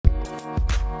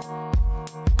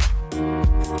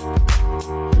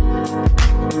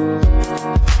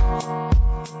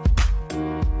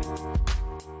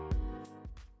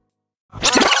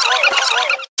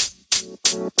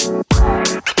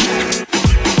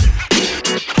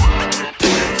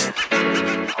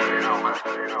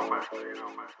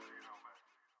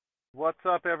What's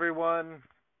up, everyone?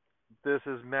 This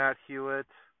is Matt Hewitt.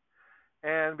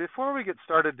 And before we get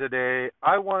started today,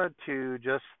 I wanted to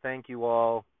just thank you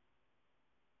all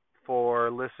for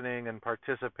listening and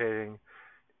participating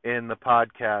in the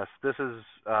podcast. This is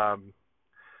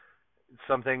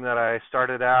something that I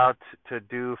started out to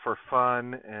do for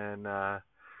fun and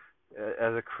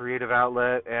as a creative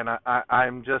outlet, and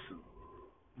I'm just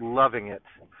loving it.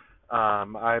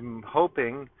 I'm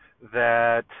hoping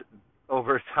that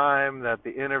over time that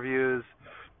the interviews,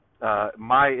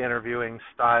 my interviewing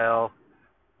style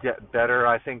get better.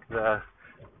 I think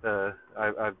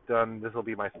I've done, this will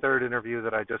be my third interview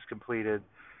that I just completed,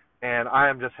 and I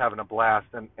am just having a blast.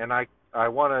 And I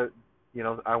want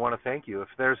to, I want to thank you. If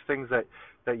there's things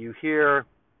that you hear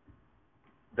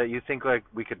that you think like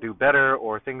we could do better,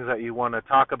 or things that you want to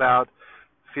talk about,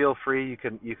 feel free. You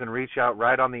can reach out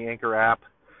right on the Anchor app,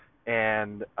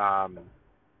 and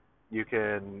you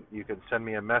can send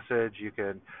me a message.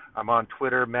 I'm on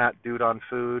Twitter, Matt Dude on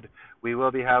Food. We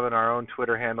will be having our own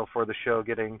Twitter handle for the show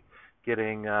getting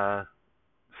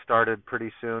started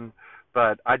pretty soon.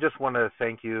 But I just want to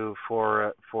thank you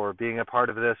for being a part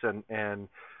of this and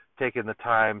taking the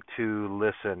time to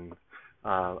listen.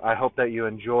 I hope that you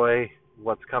enjoy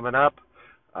what's coming up.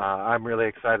 I'm really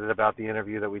excited about the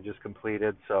interview that we just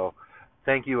completed. So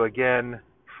thank you again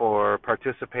for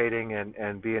participating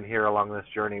and being here along this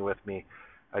journey with me.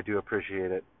 I do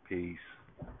appreciate it. Peace.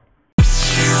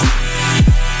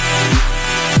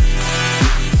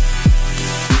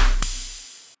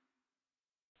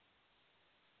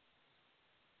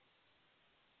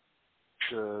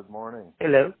 Good morning.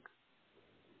 Hello.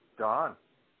 Dawn.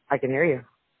 I can hear you.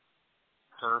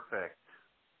 Perfect.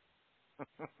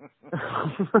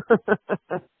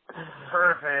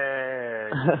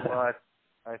 Perfect. Well,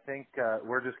 I think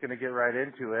we're just going to get right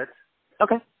into it.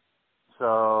 Okay.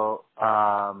 So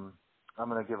I'm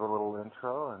going to give a little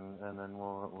intro, and then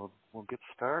we'll get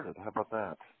started. How about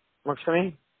that? Works for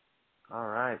me. All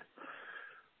right.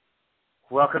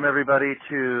 Welcome everybody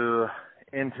to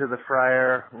Into the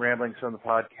Fryer, Ramblings from the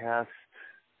Podcast.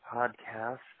 I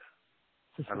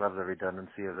love the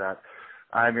redundancy of that.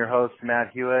 I'm your host,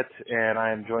 Matt Hewitt, and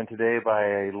I am joined today by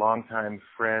a longtime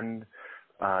friend,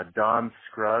 Dawn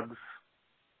Scruggs.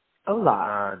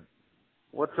 Hola.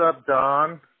 What's up,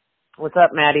 Dawn? What's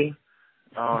up, Maddie?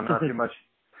 Oh, not too much.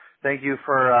 Thank you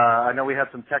for, I know we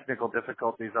had some technical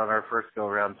difficulties on our first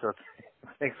go-around, so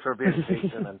thanks for being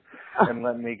patient and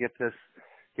letting me get this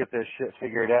shit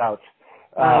figured out.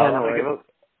 I'm going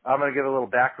to give a little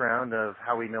background of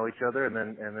how we know each other, and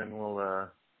then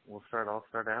I'll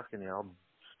start asking you. I'll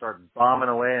start bombing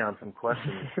away on some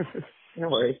questions. No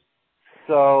worries.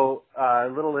 So, a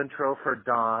little intro for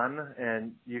Dawn,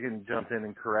 and you can jump in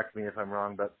and correct me if I'm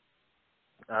wrong, but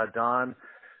Dawn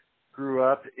grew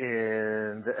up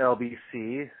in the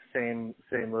LBC, same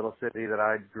little city that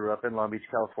I grew up in, Long Beach,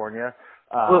 California.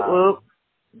 Whoop, whoop.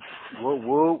 Whoop,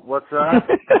 whoop, what's up?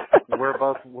 We're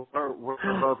both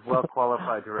well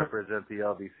qualified to represent the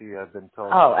LBC, I've been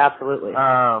told. Oh, absolutely.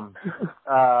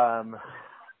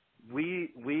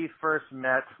 We first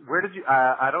met. Where did you?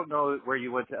 I don't know where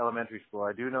you went to elementary school.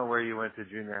 I do know where you went to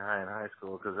junior high and high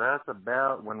school, because that's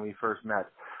about when we first met.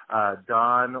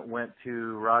 Dawn went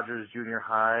to Rogers Junior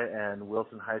High and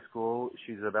Wilson High School.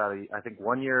 She's about I think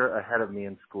 1 year ahead of me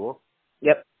in school.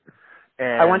 Yep.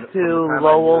 And I went to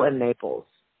Lowell and Naples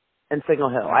and Signal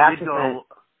Hill. I actually went.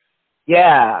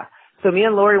 Yeah. So me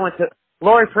and Lori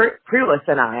Prelis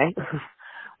and I,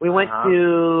 we went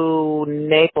to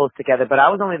Naples together, but I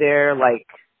was only there like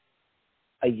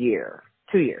a year,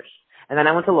 2 years. And then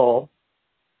I went to Lowell.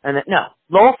 And then,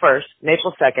 Lowell first,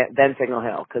 Naples second, then Signal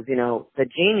Hill. Because, the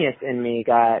genius in me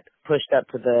got pushed up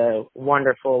to the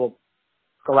wonderful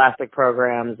scholastic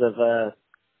programs of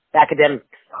academics.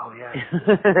 Oh, yeah.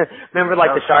 Remember,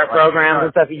 like, the SHARP programs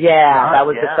and stuff? Yeah, that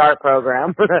was the SHARP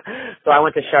program. So I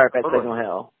went to SHARP at Signal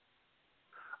Hill.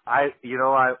 I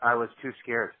was too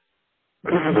scared.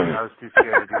 I was too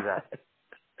scared to do that.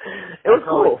 It was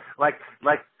cool. Like,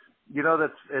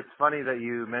 it's funny that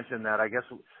you mentioned that. I guess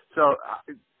so.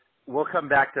 We'll come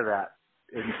back to that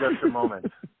in just a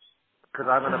moment, because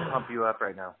I'm going to pump you up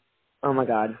right now. Oh my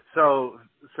God. So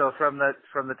from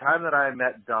the time that I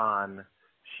met Dawn,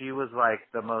 she was like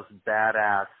the most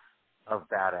badass of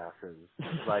badasses.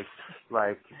 like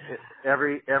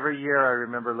every year I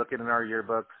remember looking in our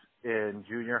yearbooks in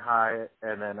junior high,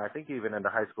 and then I think even into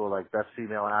high school, like best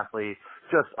female athlete,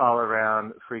 just all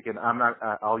around freaking.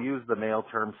 I'll use the male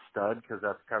term stud, because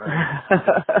that's kind of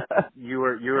you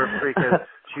were freaking.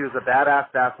 She was a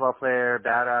badass basketball player,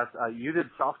 badass. You did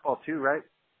softball too, right?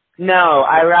 No,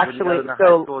 I when actually you got into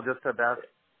high school just to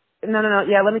No.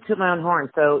 Yeah, let me toot my own horn.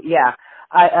 So, yeah,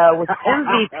 I was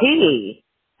MVP,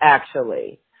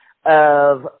 actually,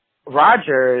 of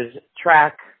Rogers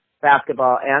track,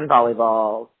 basketball, and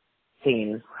volleyball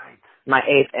teams Right. my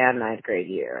 8th and ninth grade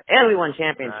year. And we won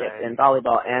championships Right. in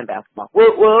volleyball and basketball.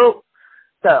 Woo, woo!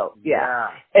 So, yeah.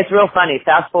 It's real funny.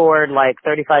 Fast forward like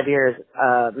 35 years,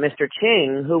 Mr.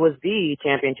 Ching, who was the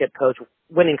championship coach,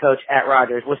 winning coach at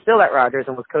Rogers, was still at Rogers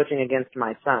and was coaching against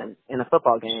my son in a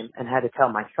football game and had to tell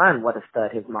my son what a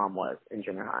stud his mom was in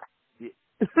junior high.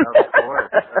 Of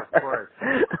course.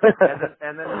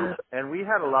 And we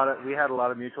had a lot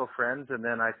of mutual friends, and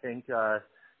then I think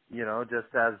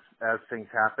just as things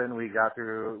happen, we got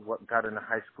into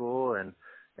high school, and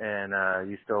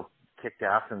you still kicked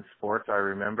ass in sports. I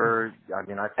remember. I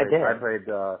mean, I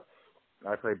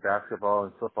played basketball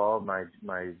and football my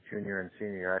junior and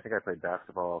senior year. I think I played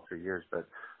basketball all 3 years, but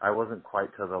I wasn't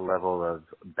quite to the level of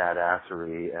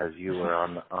badassery as you were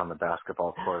on the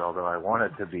basketball court, although I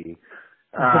wanted to be.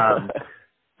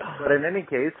 But in any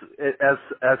case,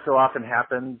 as so often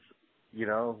happens, we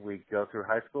go through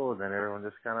high school, and then everyone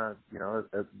just kind of,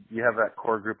 you have that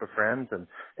core group of friends,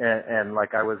 and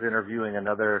like I was interviewing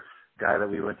another guy that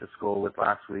we went to school with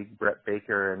last week, Brett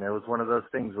Baker, and it was one of those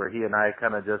things where he and I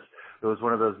kind of just, it was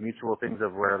one of those mutual things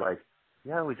of where like,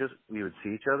 yeah, we would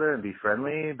see each other and be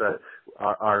friendly, but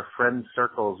our friend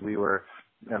circles, we were,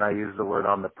 and I use the word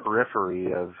on the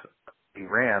periphery of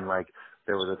Iran, like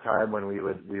there was a time when we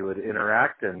would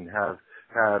interact and have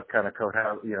kind of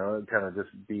kind of just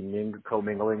be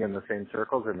commingling in the same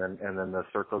circles, and then the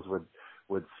circles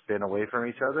would spin away from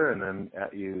each other, and then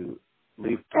you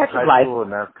leave high school,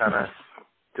 and that's kind of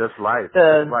just life.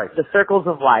 The circles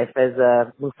of life, as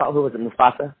who was it,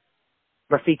 Mufasa?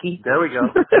 Rafiki. There we go.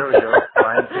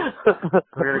 Fine.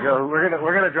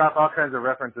 We're gonna drop all kinds of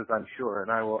references, I'm sure,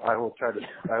 and I will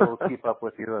keep up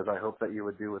with you as I hope that you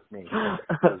would do with me.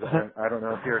 I don't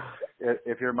know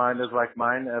if your mind is like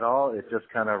mine at all. It just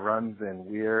kind of runs in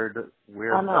weird.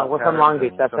 Oh no, we're from Long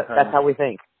Beach. That's how we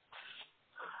think.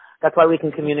 That's why we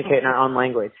can communicate in our own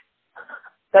language.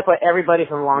 That's why everybody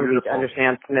from Long Beach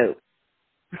understands Snoop.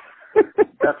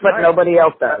 That's but right. Nobody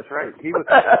else does. That's right. He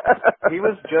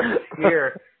was just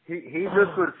here. He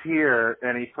just was here,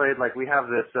 and he played, like, we have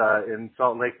this in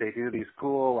Salt Lake. They do these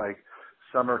cool like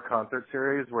summer concert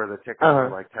series where the tickets are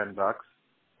like $10.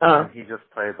 And he just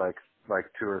played like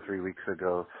 2 or 3 weeks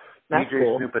ago. That's DJ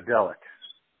cool. Snoopadelic.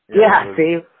 Yeah,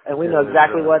 see, and we know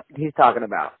exactly what he's talking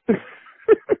about.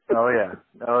 Oh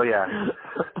yeah.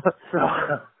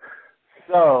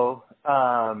 So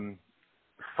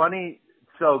funny.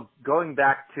 So going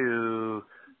back to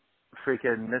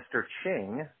freaking Mr.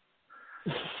 Ching,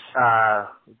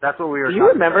 that's what we were. Do you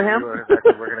remember him?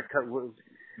 We're gonna cut.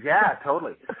 Yeah,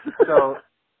 totally. So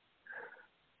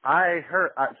I heard.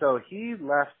 So he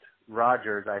left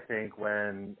Rogers, I think,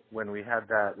 when we had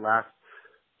that last.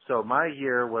 So my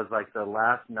year was like the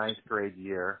last 9th grade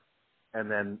year,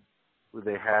 and then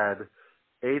they had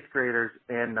 8th graders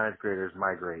and 9th graders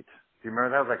migrate. Do you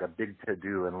remember that was like a big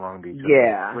to-do in Long Beach?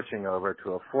 Yeah. Switching over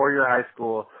to a 4-year high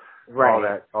school,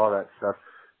 right? All that stuff.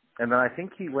 And then I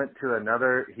think he went to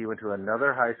another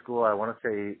high school. I want to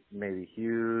say maybe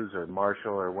Hughes or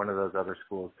Marshall or one of those other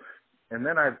schools. And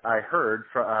then I heard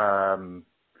from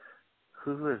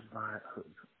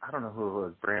I don't know who it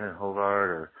was, Brandon Hovard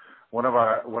or one of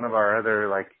our other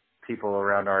like people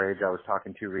around our age I was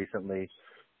talking to recently.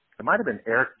 It might have been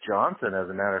Eric Johnson, as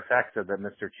a matter of fact, said that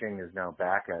Mr. Ching is now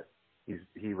back at.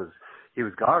 He was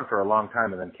gone for a long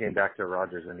time and then came back to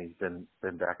Rogers, and he's been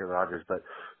back at Rogers. But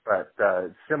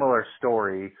similar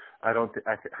story. I don't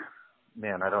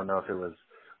know if it was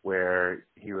where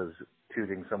he was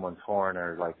tooting someone's horn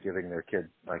or like giving their kid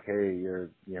like, hey, your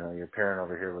parent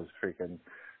over here was freaking.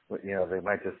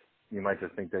 You might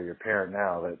just think they're your parent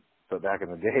now, but back in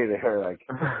the day they were like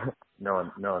no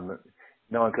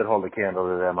one could hold a candle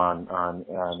to them on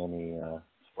any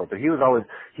sport. But he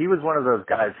was one of those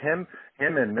guys. Him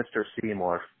and Mr.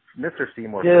 Seymour. Mr.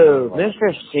 Seymour. Dude,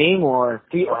 Mr. Seymour.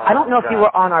 I don't know if you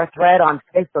were on our thread on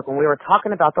Facebook when we were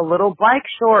talking about the little bike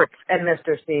shorts and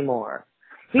Mr. Seymour.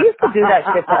 He used to do that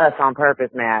shit to us on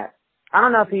purpose, Matt. I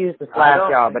don't know if he used to flash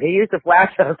y'all, but he used to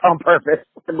flash us on purpose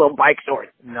with the little bike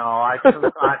shorts. No,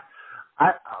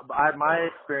 my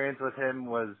experience with him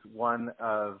was one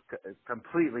of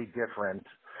completely different.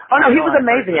 Oh no, he was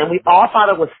amazing, and we all thought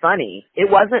it was funny.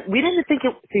 It wasn't. We didn't think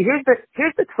it. See, here's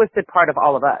the twisted part of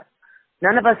all of us.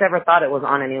 None of us ever thought it was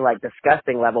on any like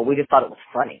disgusting level. We just thought it was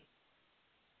funny.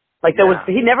 Like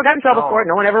he never got in trouble for it.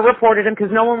 No one ever reported him because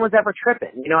no one was ever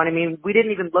tripping. You know what I mean? We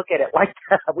didn't even look at it like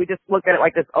that. We just looked at it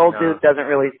like this old dude doesn't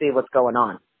really see what's going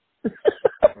on.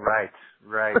 Right.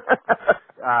 Right.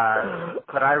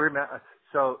 But I remember,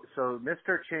 so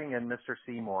Mr. Ching and Mr.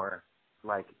 Seymour,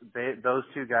 like those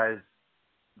two guys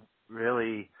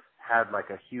really had like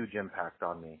a huge impact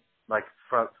on me. Like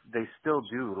they still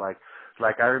do. Like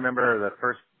I remember the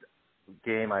first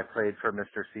game I played for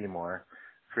Mr. Seymour,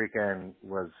 freaking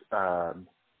was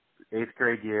 8th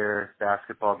grade year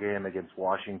basketball game against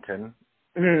Washington,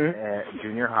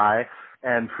 junior high,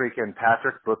 and freaking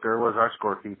Patrick Booker was our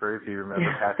scorekeeper, if you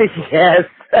remember Patrick Booker. Yes.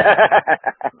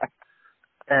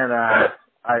 And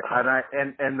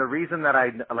the reason that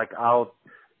I'll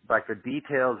the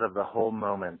details of the whole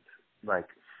moment like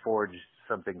forged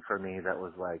something for me that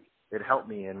was like it helped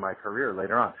me in my career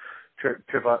later on.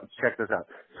 Check this out.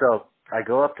 So I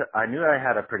knew I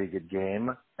had a pretty good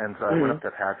game, and so I went up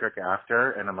to Patrick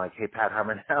after, and I'm like, hey Pat,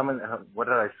 what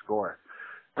did I score?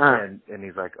 And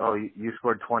he's like, oh, you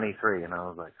scored 23, and I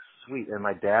was like, sweet. And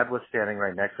my dad was standing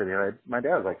right next to me. My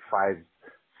dad was like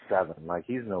 5'7", like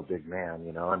he's no big man,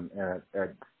 you know. And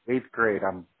at 8th grade,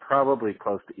 I'm probably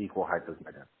close to equal height as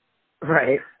my dad.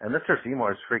 Right. And Mr.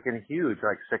 Seymour is freaking huge,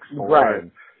 like 6'4", right.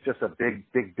 and just a big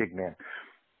man.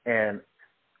 And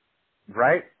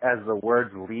right as the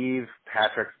words leave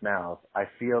Patrick's mouth, I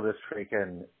feel this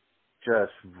freaking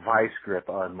just vice grip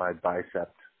on my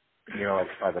bicep, you know, like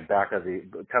by the back of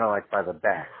kind of like by the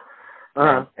back.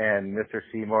 And Mr.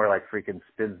 Seymour like freaking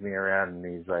spins me around, and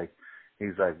he's like,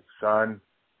 son,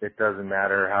 it doesn't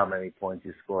matter how many points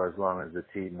you score as long as the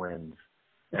team wins.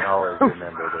 And always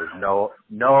remember, there's no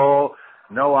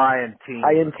I in team.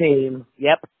 I in team.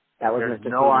 Yep. That was There's Mr.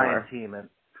 no Seymour. I in team. And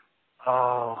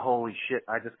oh, holy shit!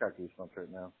 I just got goosebumps right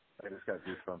now. I just got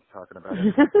goosebumps talking about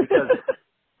it because.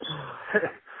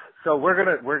 So we're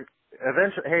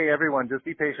eventually. Hey, everyone, just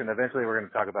be patient. Eventually, we're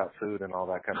gonna talk about food and all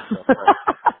that kind of stuff.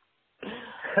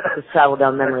 Just travel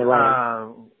down memory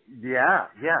lane. Yeah.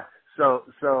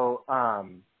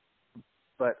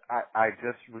 But I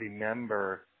just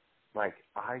remember, like,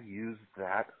 I used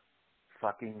that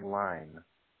fucking line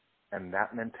and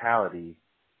that mentality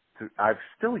I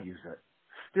still use it.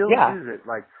 Use it.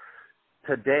 Like,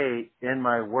 today in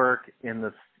my work, in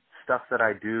the stuff that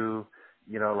I do,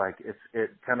 you know, like, it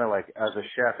kind of like, as a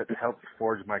chef, it helped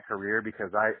forge my career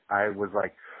because I was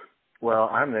like, well,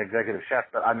 I'm the executive chef,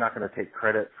 but I'm not going to take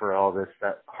credit for all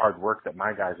that hard work that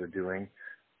my guys are doing.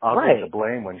 I'll take the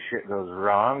blame when shit goes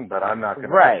wrong, but I'm not going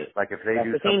to, like, if they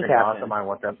do something awesome, I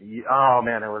want them to, oh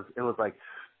man, it was like,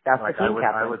 that's like the team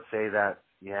captain. I would say that,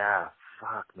 yeah,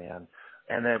 fuck man.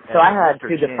 And then, so I had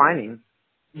two defining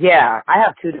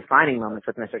moments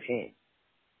with Mr. Ching.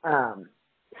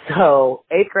 So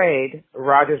 8th grade,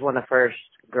 Rogers won the first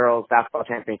girls basketball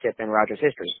championship in Rogers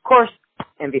history. Of course,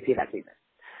 MVP that season.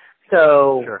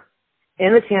 So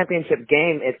in the championship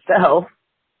game itself,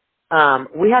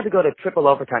 we had to go to triple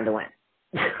overtime to win.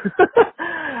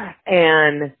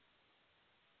 And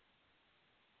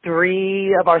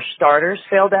 3 of our starters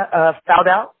fouled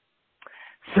out.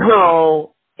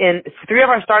 So 3 of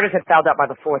our starters had fouled out by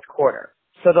the 4th quarter.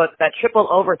 So that triple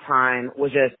overtime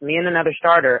was just me and another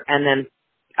starter, and then,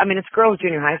 I mean, it's girls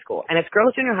junior high school, and it's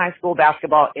girls junior high school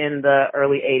basketball in the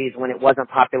early 80s when it wasn't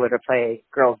popular to play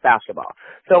girls basketball.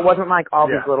 So it wasn't like all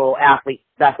these little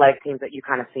athletic teams that you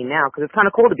kind of see now, because it's kind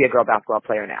of cool to be a girl basketball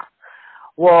player now.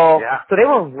 Well, so they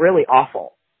were really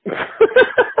awful.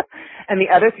 And the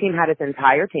other team had its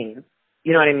entire team,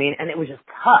 you know what I mean? And it was just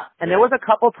tough. And there was a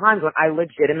couple times when I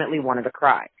legitimately wanted to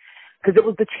cry, because it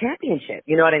was the championship,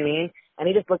 you know what I mean? And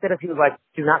he just looked at us, he was like,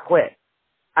 do not quit.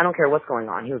 I don't care what's going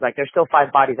on. He was like, there's still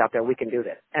 5 bodies out there. We can do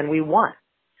this. And we won.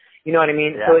 You know what I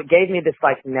mean? Yeah. So it gave me this,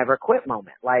 like, never quit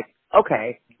moment. Like,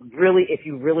 okay, really, if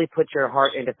you really put your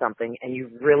heart into something and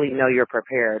you really know you're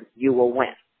prepared, you will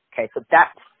win. Okay, so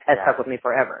that has stuck with me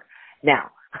forever. Now,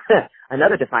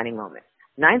 another defining moment.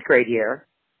 9th grade year,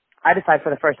 I decide for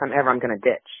the first time ever I'm going to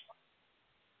ditch.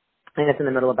 And it's in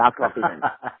the middle of basketball season.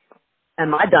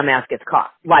 And my dumb ass gets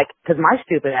caught. Like, because my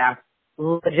stupid ass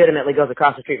legitimately goes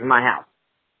across the street from my house.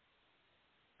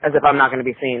 As if I'm not going to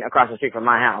be seen across the street from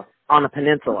my house on the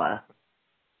peninsula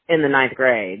in the 9th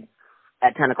grade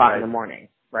at 10 o'clock in the morning,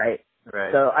 right?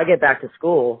 So I get back to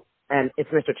school, and it's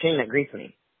Mr. Ching that greets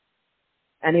me.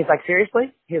 And he's like,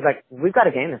 seriously? He's like, we've got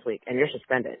a game this week, and you're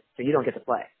suspended, so you don't get to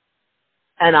play.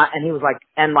 And he was like,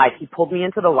 he pulled me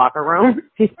into the locker room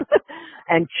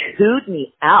and chewed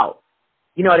me out.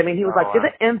 You know what I mean? He was like, you're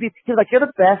the MVP. He was like, you're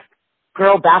the best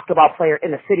girl basketball player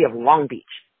in the city of Long Beach.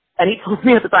 And he told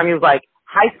me at the time, he was like,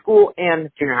 high school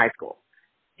and junior high school.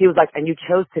 He was like, and you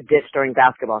chose to ditch during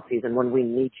basketball season when we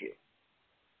need you.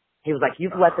 He was like,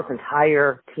 you've let this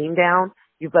entire team down.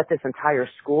 You've let this entire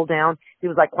school down. He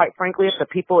was like, quite frankly, if the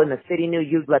people in the city knew,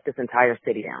 you'd let this entire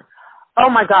city down. Oh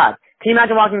my God. Can you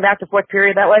imagine walking back to fourth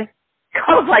period that way?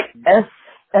 I was like,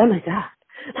 oh my God.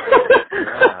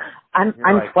 Yeah. I'm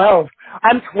Like, 12.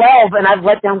 I'm 12 and I've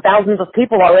let down thousands of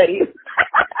people already.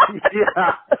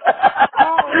 yeah.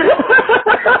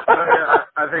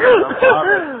 I think I love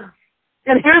it.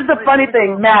 And here's the funny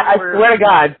thing, Matt, I swear to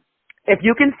God, if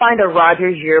you can find a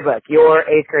Rogers yearbook, your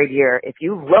 8th grade year, if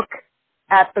you look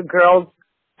at the girls'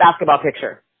 basketball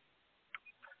picture,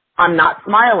 I'm not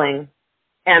smiling,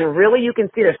 and really you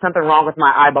can see there's something wrong with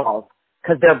my eyeballs,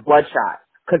 because they're bloodshot,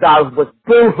 because I was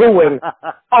boo-hooing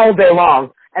all day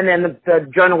long. And then the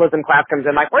journalism class comes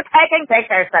in like, we're taking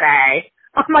pictures today.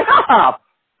 I'm like, oh,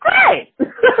 great.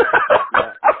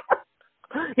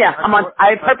 Yeah,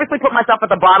 I purposely put myself at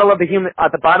the bottom of the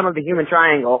human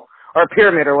triangle, or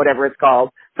pyramid, or whatever it's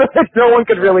called, so that no one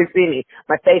could really see me.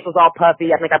 My face was all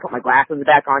puffy. I think I put my glasses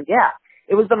back on. Yeah,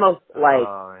 it was the most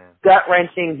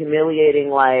gut-wrenching, humiliating,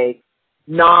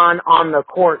 non on the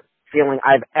court feeling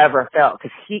I've ever felt.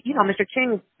 Because Mr.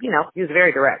 Ching, he was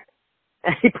very direct,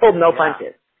 and he pulled no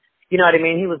punches. You know what I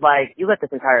mean? He was like, you let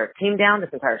this entire team down,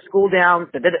 this entire school down.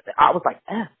 I was like,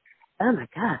 oh my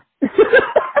God.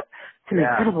 It's an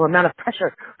incredible amount of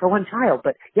pressure for one child.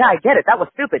 But yeah, I get it. That was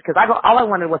stupid because all I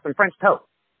wanted was some French toast.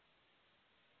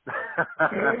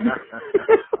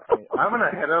 I'm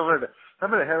gonna head over to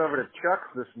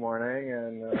Chuck's this morning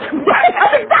and right,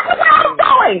 that's exactly where I'm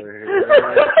going.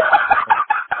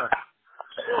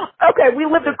 Okay, we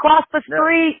lived across the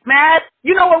street, Matt.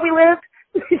 You know where we lived?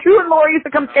 You and Laura used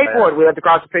to come skateboard. We lived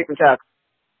across the street from Chuck's.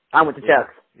 I went to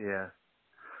Chuck's. Yeah.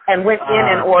 And went in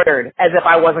and ordered as if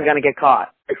I wasn't going to get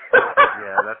caught.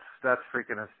 Yeah, that's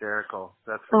freaking hysterical.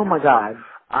 Oh my God.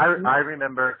 I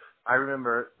remember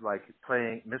like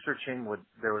playing Mr. Ching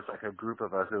there was like a group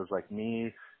of us. It was like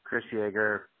me, Chris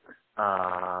Yeager,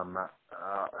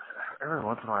 every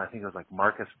once in a while I think it was like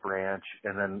Marcus Branch,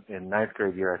 and then in 9th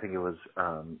grade year I think it was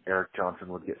Eric Johnson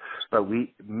but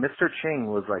Mr. Ching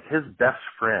was like his best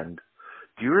friend.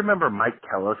 Do you remember Mike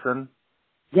Kellison?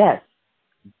 Yes.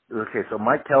 Okay, so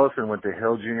Mike Kellison went to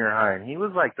Hill Junior High, and he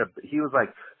was like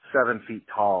 7 feet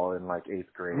tall in like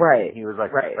 8th grade. Right. And he was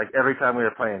like every time we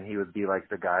were playing, he would be like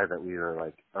the guy that we were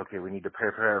like, okay, we need to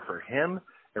prepare for him,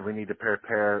 and we need to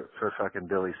prepare for fucking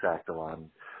Billy Sactalon,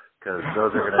 because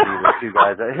those are going to be the two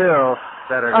guys at Hill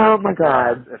that are. Oh my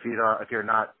God! If you're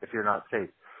not safe.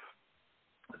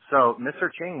 So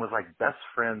Mr. Ching was like best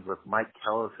friends with Mike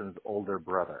Kellison's older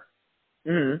brother.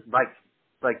 Mm-hmm.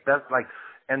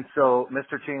 And so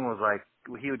Mr. Ching was like,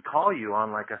 he would call you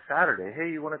on like a Saturday.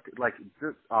 Hey, you want to, like,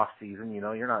 this off season,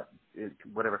 you're not,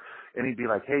 whatever. And he'd be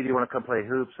like, hey, do you want to come play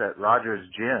hoops at Rogers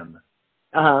Gym?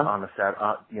 On a Saturday,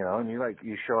 and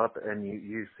you show up and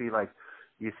you see Mike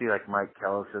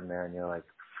Kellison there, and you're like,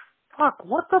 fuck,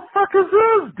 what the fuck is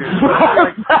this, dude?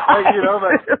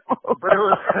 But it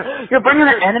was, you're bringing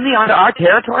an enemy onto our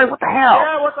territory? What the hell?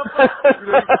 Yeah, what the fuck?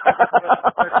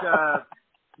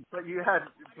 But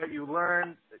you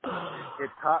learned, it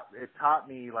taught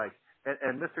me, like,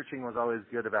 and Mr. Ching was always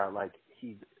good about, like,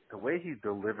 the way he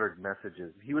delivered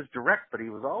messages. He was direct, but he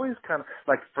was always kind of,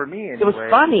 like, for me anyway. It was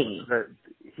funny.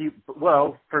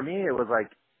 For me it was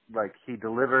like he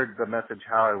delivered the message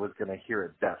how I was going to hear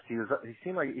it best. He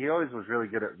seemed like he always was really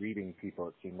good at reading people,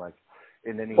 it seemed like,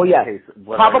 in any case.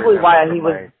 Probably why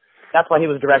that's why he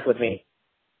was direct with me.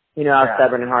 I was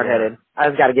stubborn and hard-headed. I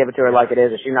just got to give it to her like it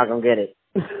is, or she's not going to get it.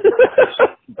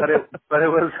 But it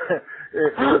was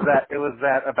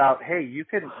that about, hey, you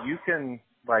can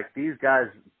like, these guys,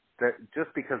 that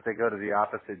just because they go to the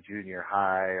opposite junior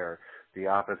high or the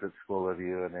opposite school of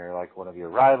you, and they're like one of your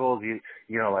rivals, you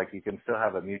can still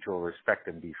have a mutual respect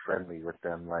and be friendly with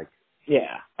them, like,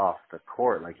 off the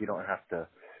court. Like, you don't have to,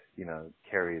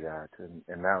 carry that,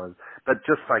 and that was, but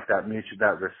just like that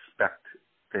that respect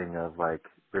thing of, like,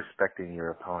 respecting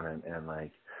your opponent, and,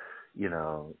 like,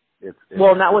 it's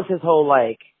well, and that was his whole,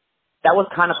 like, that was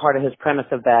kind of part of his premise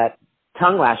of that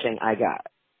tongue lashing I got,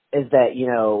 is that,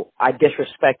 I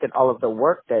disrespected all of the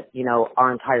work that,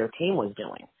 our entire team was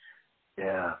doing.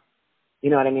 Yeah. You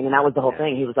know what I mean? And that was the whole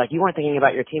thing. He was like, you weren't thinking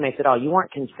about your teammates at all. You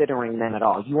weren't considering them at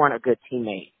all. You weren't a good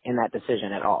teammate in that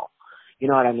decision at all. You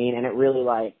know what I mean? And it really,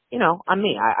 like, I'm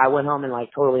me. I went home and,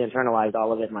 like, totally internalized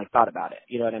all of it and, like, thought about it.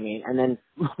 You know what I mean? And then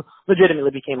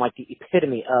legitimately became, like, the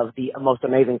epitome of the most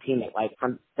amazing teammate, like,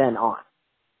 from then on.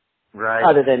 Right.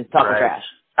 Other than talking trash.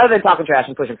 Other than talking trash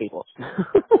and pushing people.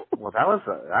 Well, that was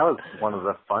one of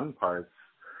the fun parts.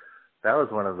 That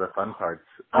was one of the fun parts.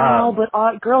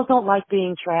 But girls don't like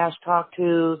being trash talked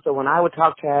to, so when I would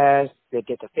talk trash, they'd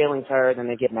get their feelings hurt and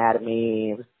they'd get mad at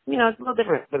me. It was, it's a little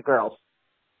different with girls.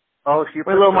 Oh,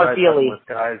 we're a little more feely. With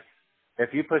guys.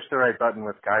 if you push the right button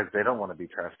with guys, they don't want to be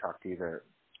trash talked either.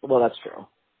 Well, that's true.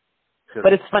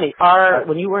 But it's funny.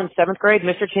 When you were in 7th grade,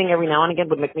 Mr. Ching every now and again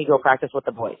would make me go practice with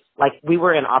the boys. Like, we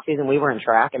were in off season, we were in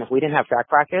track, and if we didn't have track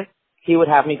practice, he would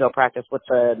have me go practice with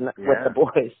the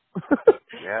boys.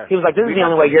 Yeah. He was like, "This is the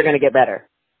only way you're going to get better."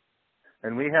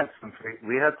 And we had some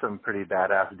pretty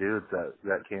badass dudes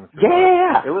that came through.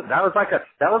 Yeah. That was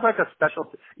like a special.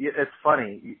 It's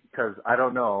funny because I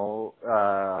don't know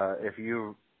if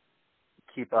you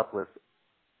keep up with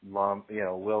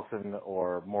Wilson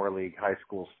or Moore League high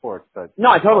school sports, but no,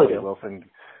 I totally do.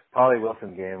 Polly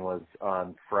Wilson game was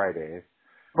on Friday,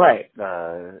 right?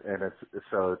 And it's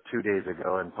so 2 days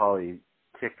ago, and Polly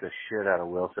kicked the shit out of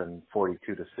Wilson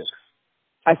 42-6.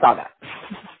 I saw that.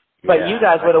 But you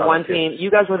guys were the one team. You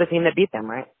guys were the team that beat them,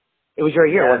 right? It was your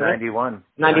year, wasn't it? 91.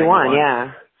 91,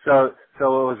 yeah. So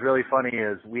what was really funny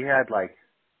is we had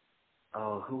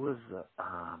who was the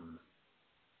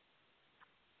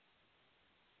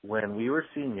when we were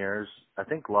seniors, I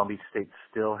think Long Beach State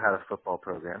still had a football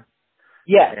program.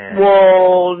 Yes.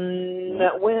 When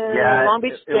Long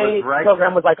Beach State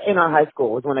program was in our high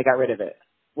school was when they got rid of it,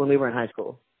 when we were in high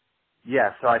school.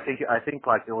 Yeah, so I think it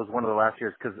was one of the last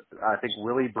years because I think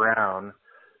Willie Brown,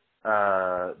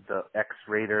 the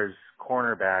ex-Raiders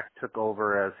cornerback, took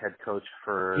over as head coach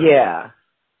for. Yeah.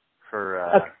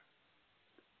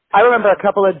 I remember a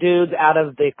couple of dudes out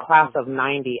of the class of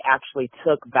 90 actually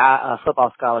took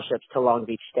football scholarships to Long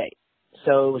Beach State.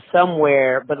 So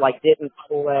somewhere, but didn't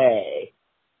play.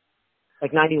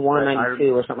 91,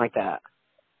 92 or something like that.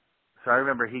 So I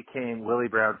remember Willie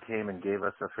Brown came and gave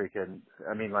us a freaking,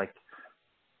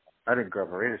 I didn't grow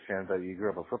up a Raiders fan, but you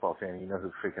grew up a football fan, you know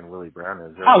who freaking Willie Brown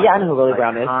is. Yeah, I know who Willie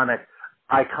Brown is.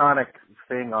 Iconic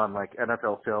thing on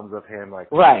NFL films of him right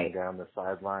down the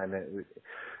sideline.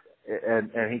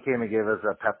 And he came and gave us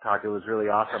a pep talk. It was really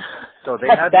awesome. So they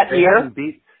hadn't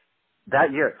beat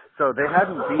that year. So they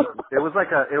hadn't beat. It was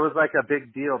like a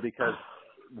big deal because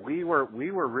we were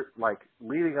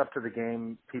leading up to the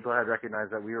game. People had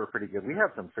recognized that we were pretty good. We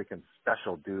had some freaking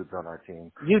special dudes on our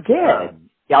team. You did.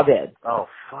 Y'all did. Oh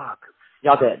fuck.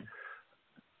 Y'all did.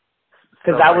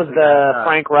 Because that was the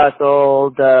Frank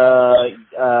Russell, we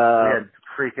had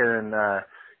freaking.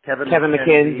 Kevin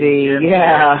McKenzie,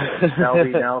 yeah.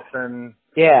 Selby Nelson.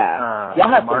 Yeah. Y'all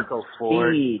had Marco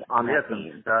Ford. Speed on that team. We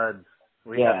had some studs.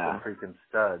 We had some freaking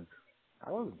studs. I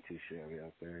wasn't too shabby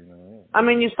out there,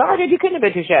 you started, you couldn't have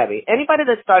been too shabby. Anybody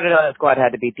that started on a squad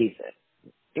had to be decent.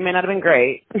 You may not have been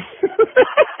great.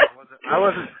 I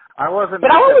wasn't.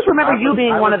 But I always remember you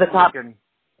being one of the top.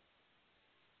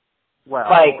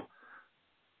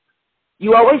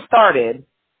 You always started,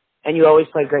 and you always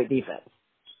played great defense.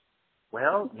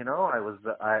 Well, I'm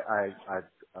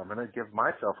going to give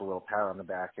myself a little pat on the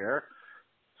back here.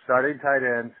 Starting tight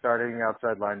end, starting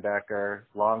outside linebacker,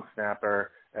 long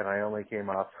snapper, and I only came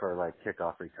off for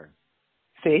kickoff return.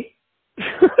 See?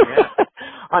 Yeah.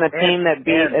 On a team that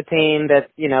beat a team that's,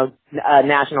 a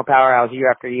national powerhouse year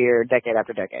after year, decade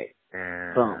after decade.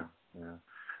 And, boom. Yeah.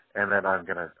 And then I'm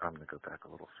gonna go back a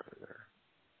little further.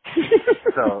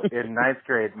 So in my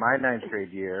ninth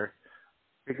grade year,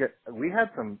 we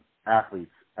had some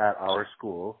athletes at our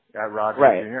school, at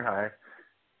Rogers Junior High.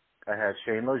 I had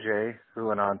Shane Loger, who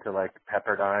went on to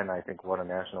Pepperdine, I think won a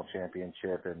national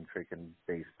championship in freaking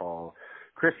baseball.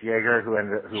 Chris Yeager,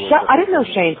 I didn't know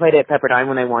Shane played at Pepperdine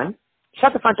when they won.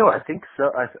 Shut the front door. I think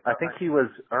so. I think he was,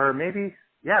 or maybe,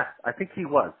 I think he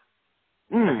was.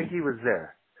 I think he was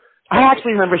there. I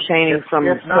actually remember Shane from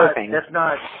surfing. If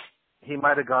not, he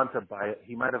might have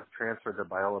transferred to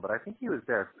Biola, but I think he was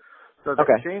there. So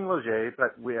Shane Loger,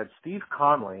 but we had Steve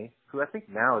Conley, who I think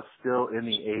now is still in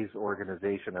the A's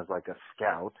organization as a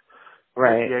scout.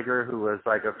 Right. Chris Yeager, who was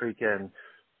a freaking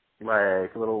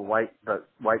little white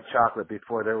chocolate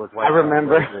before there was white. I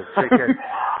remember. I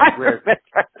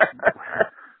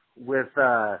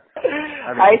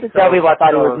used to tell people I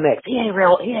thought he was mixed. He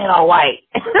ain't all white.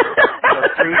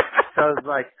 So it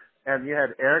was and you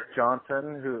had Eric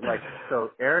Johnson, who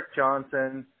Eric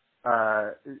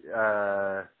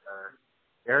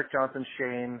Johnson,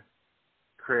 Shane,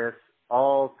 Chris,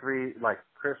 all three,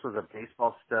 Chris was a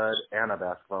baseball stud and a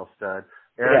basketball stud.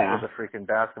 Eric was a freaking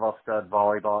basketball stud,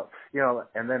 volleyball,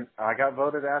 and then I got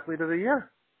voted athlete of the year.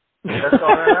 That's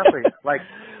all that athlete.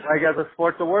 As a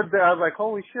sports awards day, I was like,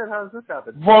 holy shit, how does this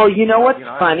happen? Well, you know what's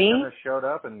funny? I just showed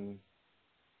up and.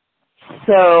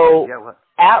 So,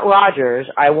 at Rogers,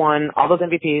 I won all those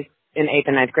MVPs in 8th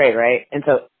and 9th grade, right? And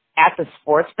so, at the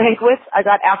sports banquets, I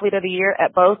got athlete of the year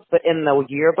at both, but in the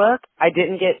yearbook, I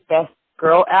didn't get best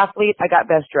girl athlete, I got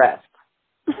best dressed.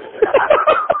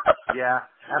 Yeah,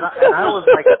 and I was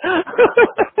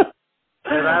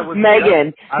And I was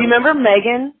Megan. Do you remember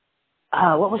Megan?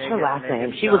 What was her last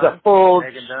name? She was a full,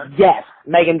 Megan Dunn? yes,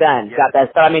 Megan Dunn. Yes. Got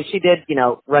that. So, I mean, she did,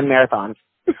 run marathons.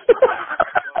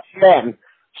 Then.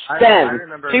 I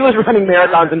remember, She was running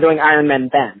marathons and doing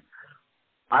Ironman then.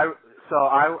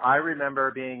 I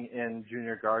remember being in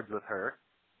junior guards with her.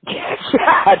 Yeah,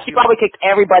 she probably kicked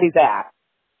everybody's ass.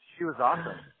 She was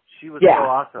awesome. She was Yeah. so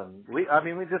awesome. We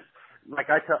just, like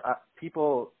I tell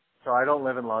people, so I don't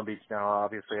live in Long Beach now,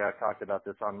 obviously. I've talked about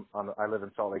this I live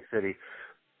in Salt Lake City.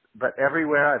 But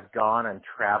everywhere I've gone and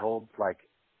traveled, like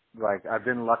I've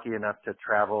been lucky enough to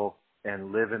travel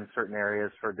and live in certain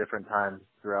areas for different times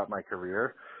throughout my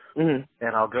career. Mm-hmm.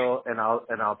 And I'll go and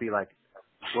I'll be like,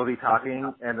 we'll be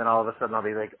talking, and then all of a sudden I'll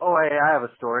be like, oh, hey, I have a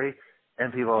story.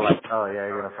 And people are like, oh, yeah,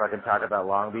 you're going to fucking talk about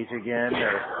Long Beach again?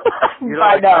 Or,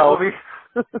 I know.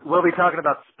 We'll be talking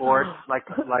about sports, like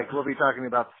we'll be talking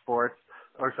about sports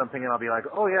or something, and I'll be like,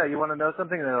 oh, yeah, you want to know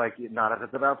something? And they're like, not if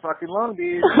it's about fucking Long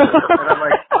Beach. And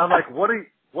I'm like,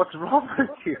 what's wrong with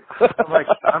you?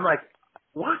 I'm like,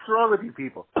 what's wrong with you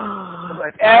people?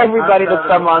 Like, everybody that's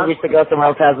from Long Beach to go somewhere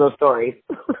else has those stories.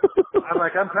 I'm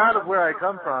like, I'm proud of where I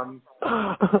come from,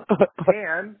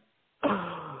 and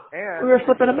we were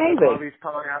flipping amazing. Long Beach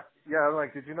Poly, yeah, I'm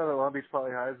like, did you know that Long Beach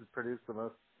Poly High has produced the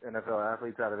most NFL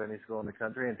athletes out of any school in the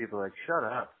country? And people are like, shut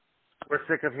up. We're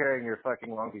sick of hearing your fucking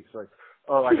Long Beach stories.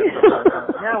 Oh, I guess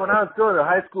yeah, when I was going to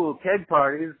high school keg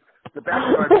parties, the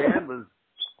backyard band was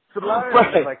Sublime.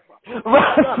 Right. They're like,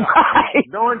 right.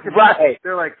 no one can. Right.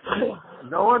 They're like,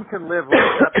 no one can live like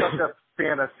that such a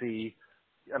fantasy.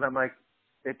 And I'm like,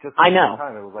 it just. I know.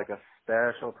 Time. It was like a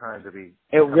special time to be.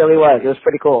 It really was. It was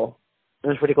pretty cool.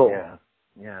 Yeah.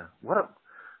 Yeah.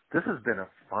 This has been a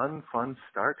fun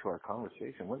start to our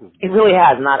conversation. It really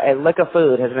has. Not a lick of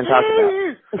food has been talked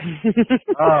about.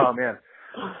 Oh man.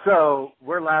 So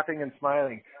we're laughing and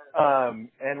smiling.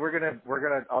 And we're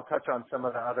gonna I'll touch on some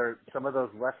of those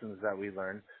lessons that we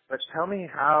learned. But tell me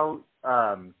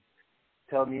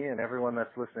tell me and everyone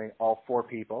that's listening, all four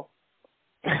people,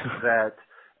 that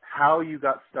how you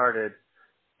got started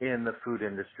in the food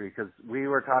industry, because we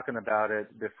were talking about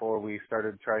it before we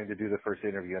started trying to do the first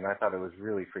interview, and I thought it was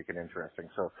really freaking interesting.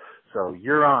 So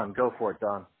you're on. Go for it,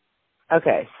 Don.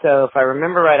 Okay, so if I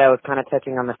remember right, I was kind of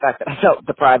touching on the fact that I felt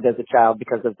deprived as a child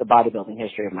because of the bodybuilding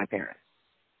history of my parents.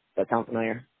 Does that sound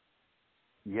familiar?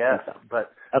 Yes,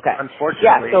 but okay.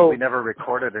 Unfortunately, we never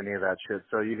recorded any of that shit,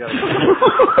 so you gotta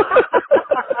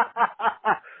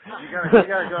you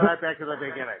gotta go right back to the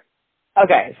beginning.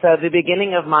 Okay, so the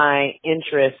beginning of my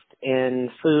interest in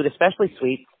food, especially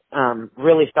sweets,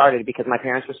 really started because my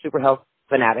parents were super health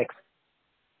fanatics,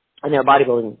 and they were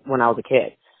bodybuilding when I was a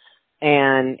kid.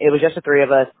 And it was just the three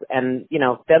of us, and,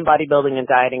 them bodybuilding and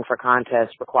dieting for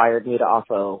contests required me to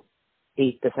also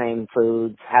eat the same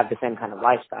foods, have the same kind of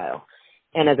lifestyle.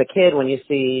 And as a kid, when you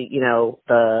see,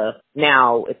 there's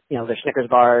Snickers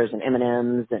bars and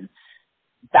M&Ms and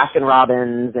Baskin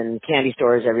Robbins and candy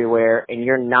stores everywhere, and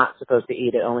you're not supposed to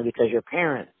eat it only because your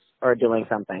parents are doing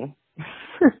something.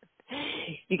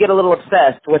 You get a little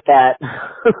obsessed with that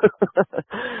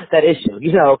that issue,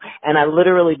 and I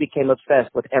literally became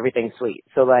obsessed with everything sweet.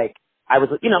 So I was,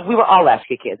 we were all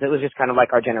latchkey kids. It was just kind of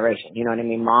like our generation, you know what I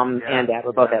mean? Mom and dad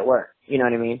were both at work, you know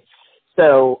what I mean?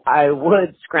 So I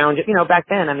would scrounge it, back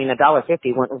then,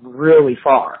 $1.50 went really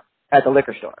far at the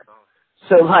liquor store.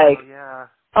 So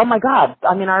oh my God,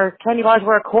 our candy bars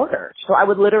were $0.25. So I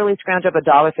would literally scrounge up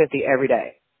 $1.50 every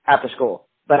day after school,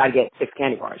 but I'd get 6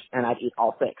 candy bars and I'd eat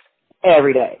all 6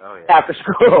 every day after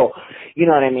school. You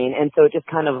know what I mean? And so it just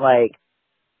kind of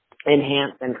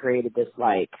enhanced and created this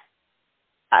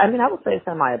I would say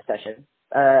semi-obsession.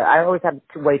 I always had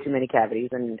way too many cavities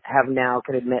and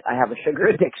can admit I have a sugar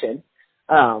addiction.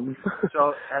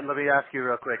 So, and let me ask you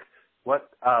real quick, what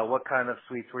kind of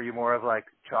sweets were you more of,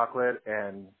 chocolate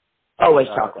and always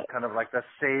chocolate, kind of like the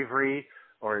savory,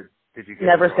 or did you get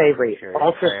never savory,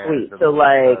 ultra sweet? So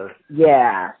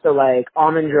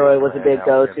Almond Joy was a big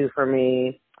go-to for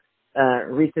me.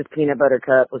 Reese's Peanut Butter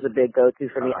Cup was a big go-to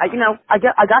for me. I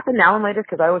got the Now and Laters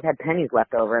because I always had pennies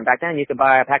left over, and back then you could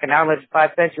buy a pack of Now and Laters for 5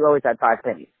 cents. You always had 5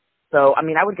 pennies. So I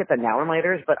would get the Now and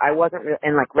Laters, but I wasn't really,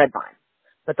 and Red Vine.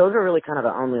 But those are really kind of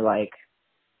the only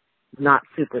not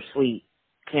super sweet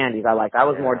candies I liked. I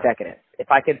was more decadent.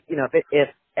 If I could, if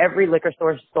every liquor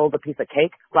store sold a piece of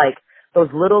cake, those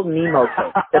little Nemo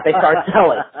cakes that they start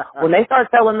selling. When they start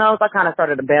selling those, I kind of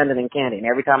started abandoning candy. And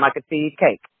every time I could see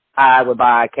cake, I would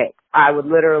buy cake. I would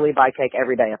literally buy cake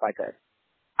every day if I could.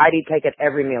 I'd eat cake at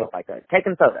every meal if I could. Cake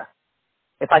and soda.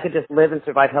 If I could just live and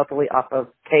survive healthily off of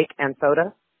cake and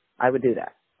soda, I would do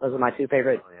that. Those are my two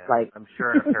favorite, I'm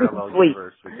sure in a parallel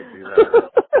universe we could do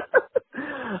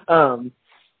that.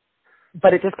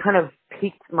 but it just kind of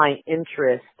piqued my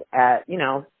interest at, you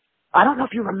know, I don't know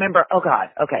if you remember, oh God,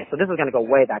 okay, so this is going to go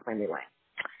way back memory lane.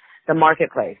 The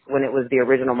Marketplace, when it was the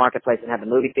original Marketplace and had the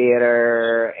movie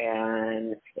theater,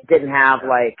 and it didn't have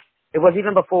like, it was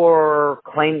even before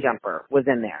Claim Jumper was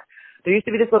in there. There used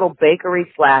to be this little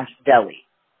bakery slash deli.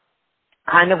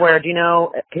 Kind of where, do you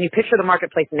know, can you picture the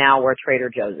Marketplace now where Trader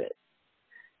Joe's is?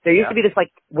 There used to be this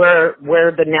like, where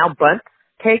the now Bundt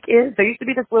cake is, there used to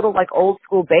be this little like old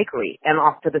school bakery, and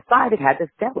off to the side it had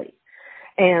this deli.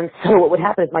 And so what would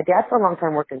happen is my dad for a long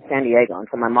time worked in San Diego, and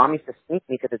so my mom used to sneak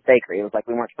me to this bakery. It was like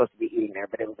we weren't supposed to be eating there,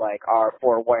 but it was like our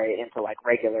foray into like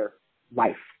regular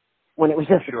life when it was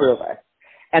just the two of us.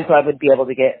 And so I would be able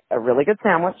to get a really good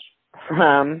sandwich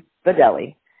from the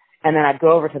deli, and then I'd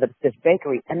go over to this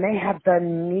bakery, and they have the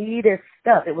neatest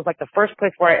stuff. It was like the first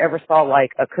place where I ever saw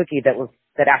like a cookie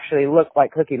that actually looked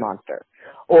like Cookie Monster,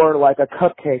 or like a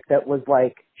cupcake that was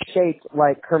like shaped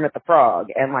like Kermit the Frog,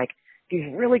 and like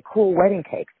these really cool wedding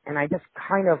cakes. And I just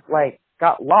kind of like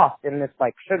got lost in this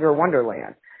like sugar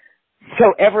wonderland.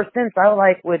 So ever since I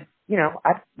like would, you know,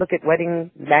 I'd look at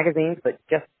wedding magazines, but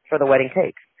just for the wedding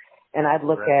cakes. And I'd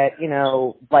look at, you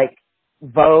know, like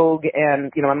Vogue,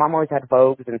 and, you know, my mom always had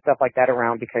Vogues and stuff like that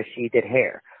around because she did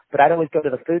hair. But I'd always go to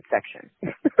the food section.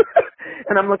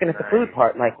 And I'm looking at the food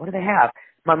part, like, what do they have?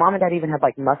 My mom and dad even had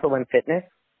like muscle and fitness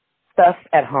stuff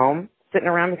at home sitting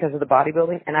around because of the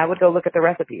bodybuilding, and I would go look at the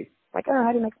recipes. Like, oh,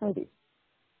 how do you make smoothies?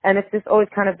 And it's just always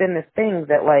kind of been this thing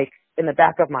that, like, in the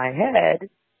back of my head,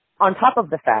 on top of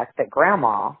the fact that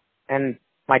grandma and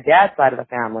my dad's side of the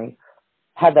family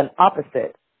had an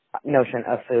opposite notion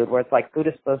of food, where it's like food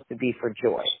is supposed to be for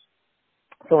joy.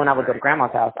 So when I would go to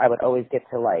grandma's house, I would always get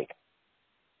to, like,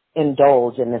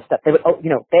 indulge in this stuff. They would, you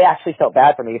know, they actually felt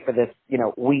bad for me for this, you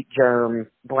know, wheat germ,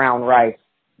 brown rice,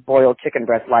 boiled chicken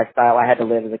breast lifestyle I had to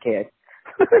live as a kid.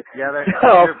 Yeah,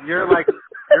 so, you're like,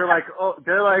 oh,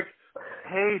 they're like,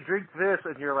 hey, drink this,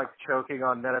 and you're like choking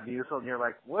on Metamucil, and you're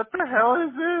like, what the hell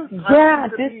is this? Yeah,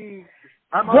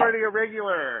 I'm already a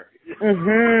regular.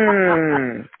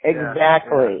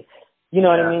 Exactly. Yeah. You know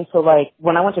what I mean? So like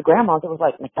when I went to grandma's, it was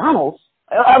like McDonald's.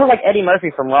 I was like Eddie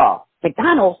Murphy from Raw.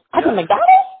 McDonald's? I can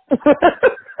McDonald's?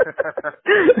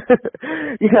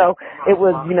 You know, it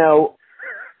was, you know,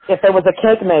 if there was a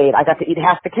cake made, I got to eat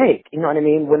half the cake. You know what I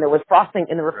mean? When there was frosting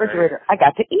in the refrigerator, I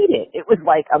got to eat it. It was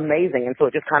like amazing. And so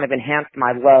it just kind of enhanced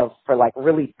my love for like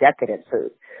really decadent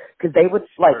food. Cause they would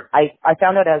like, I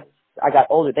found out as I got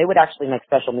older, they would actually make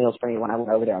special meals for me when I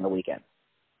went over there on the weekend.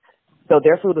 So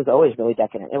their food was always really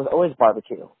decadent. It was always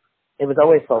barbecue. It was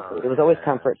always soul food. It was always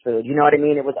comfort food. You know what I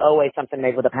mean? It was always something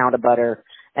made with a pound of butter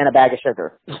and a bag of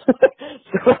sugar.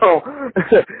 So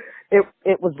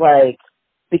it was like,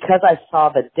 because I saw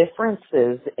the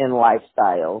differences in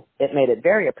lifestyle, it made it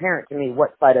very apparent to me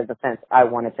what side of the fence I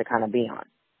wanted to kind of be on.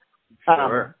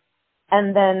 Sure.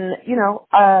 And then, you know,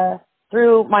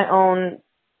 through my own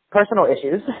personal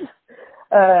issues,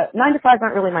 9 to 5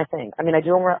 aren't really my thing. I mean, I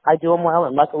do them well,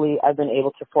 and luckily I've been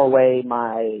able to foray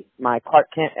my Clark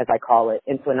Kent, as I call it,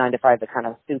 into a 9 to 5 that kind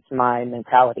of suits my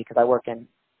mentality, because I work in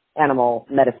animal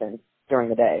medicine during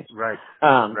the day. Right.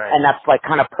 And that's like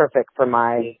kind of perfect for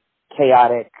my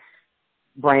chaotic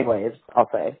brainwaves, I'll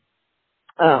say.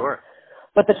 Sure.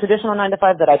 But the traditional 9 to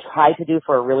 5 that I tried to do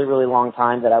for a really, really long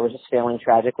time that I was just failing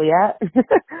tragically at,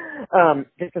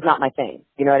 this is not my thing.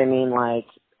 You know what I mean? Like,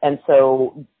 and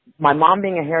so my mom,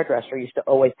 being a hairdresser, used to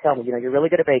always tell me, you know, you're really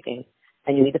good at baking,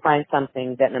 and you need to find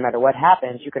something that no matter what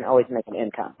happens, you can always make an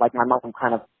income. Like, my mom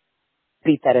kind of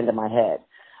beat that into my head.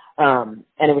 And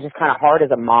it was just kind of hard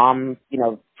as a mom, you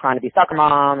know, trying to be soccer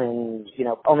mom and, you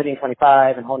know, only being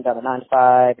 25 and holding down the 9 to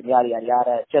 5 and yada, yada,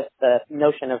 yada. Just the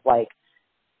notion of like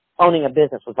owning a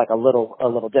business was like a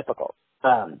little difficult.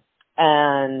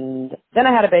 And then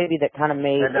I had a baby that kind of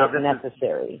made it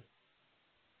necessary.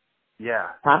 Yeah.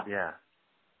 Huh? Yeah.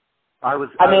 I was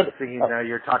thinking now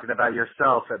you're talking about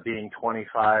yourself at being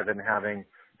 25 and having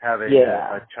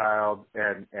a child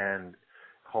and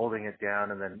holding it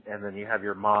down, and then you have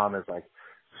your mom as like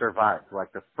survive.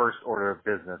 Like the first order of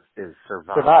business is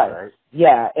survive. Right?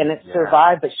 Yeah, and it's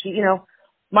survive. But she, you know,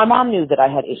 my mom knew that I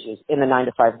had issues in the 9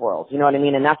 to 5 world. You know what I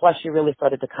mean? And that's why she really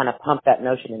started to kind of pump that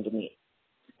notion into me.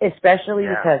 Especially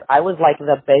because I was like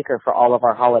the baker for all of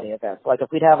our holiday events. Like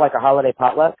if we'd have like a holiday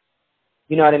potluck,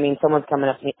 you know what I mean? Someone's coming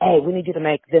up to me, hey, we need you to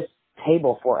make this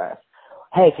table for us.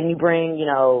 Hey, can you bring, you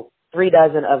know, 3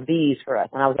 dozen of these for us?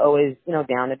 And I was always, you know,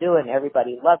 down to do it, and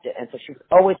everybody loved it. And so she was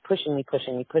always pushing me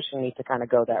to kind of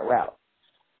go that route.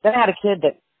 Then I had a kid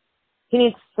that he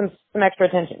needs some extra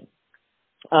attention.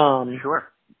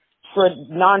 Sure. for a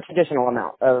non-traditional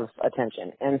amount of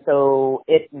attention. And so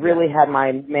it really had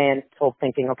my mental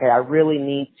thinking, okay, I really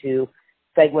need to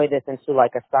segue this into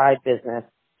like a side business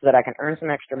so that I can earn some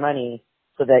extra money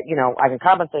so that, you know, I can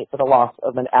compensate for the loss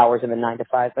of the hours in the 9 to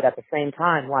 5, but at the same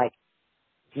time, like,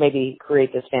 maybe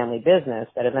create this family business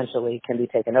that eventually can be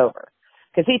taken over.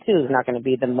 Because he too is not going to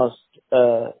be the most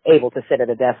able to sit at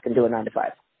a desk and do a 9 to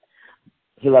 5.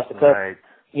 He loves to cook. Right.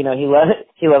 You know,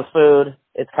 he loves food.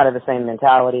 It's kind of the same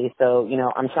mentality. So, you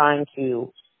know, I'm trying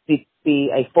to be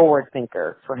a forward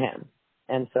thinker for him.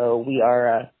 And so we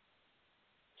are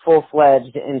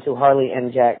full-fledged into Harley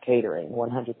and Jack catering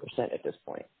 100% at this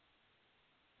point.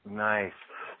 Nice.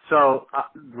 So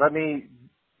I'm going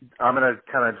to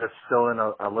kind of just fill in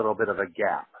a little bit of a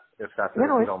gap, if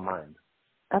you don't mind.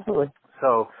 Absolutely.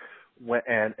 So,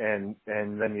 and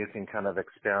then you can kind of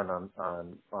expound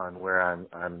on where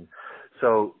I'm.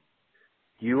 So,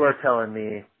 you are telling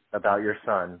me about your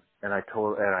son, and I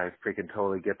freaking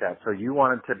totally get that. So you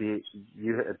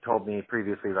had told me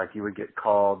previously, like, you would get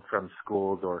called from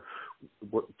schools or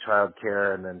child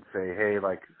care and then say, hey,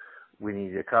 like, we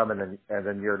need you to come, and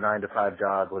then your 9 to 5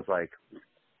 job was like,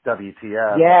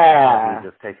 WTF? Yeah.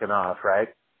 Just taken off, right?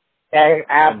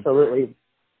 Absolutely.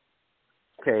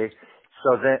 Okay.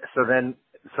 So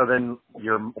then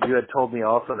you had told me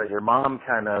also that your mom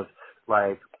kind of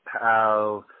like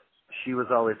how she was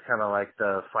always kind of like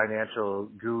the financial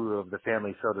guru of the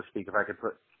family, so to speak, if I could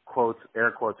put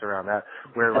air quotes around that,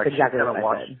 where That's like exactly she kind of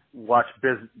watch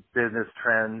business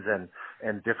trends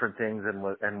and different things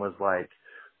and was like,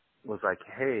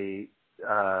 hey,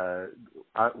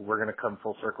 we're going to come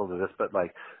full circle to this, but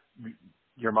like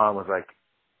your mom was like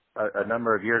a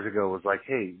number of years ago was like,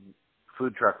 hey,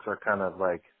 food trucks are kind of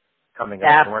like coming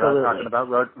up. Absolutely. And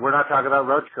we're not talking about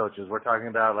roach coaches. We're talking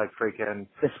about like freaking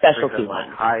the specialty like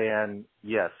ones. high end.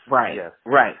 Yes. Right. Yes.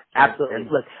 Right. Absolutely.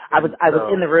 And Look, I was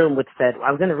in the room with said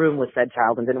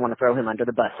child and didn't want to throw him under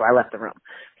the bus, so I left the room.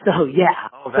 So yeah.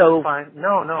 Oh, that's fine.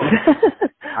 No.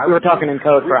 We were talking in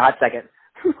code for a hot second.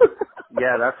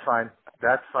 Yeah, that's fine.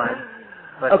 That's fine.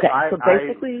 But okay. So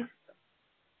basically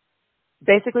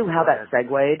how that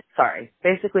segued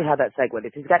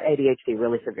is he's got ADHD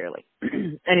really severely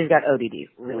and he's got ODD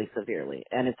really severely.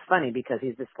 And it's funny because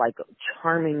he's this like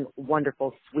charming,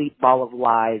 wonderful, sweet ball of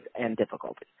lies and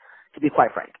difficulty, to be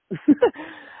quite frank.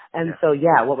 And so,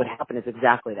 what would happen is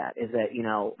exactly that, is that, you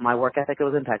know, my work ethic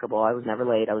was impeccable. I was never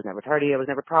late. I was never tardy. I was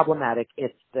never problematic.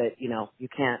 It's that, you know, you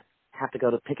can't have to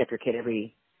go to pick up your kid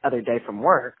every other day from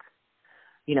work,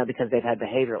 you know, because they've had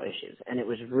behavioral issues, and it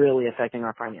was really affecting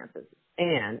our finances.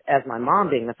 And as my mom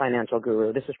being the financial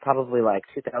guru, this was probably like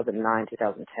 2009,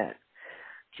 2010.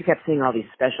 She kept seeing all these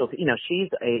specialty, you know, she's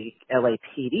a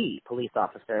LAPD police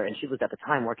officer, and she was at the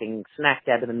time working smack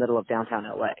dab in the middle of downtown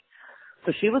LA.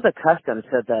 So she was accustomed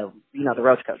to the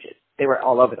roach coaches. They were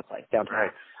all over the place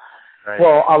downtown. Right.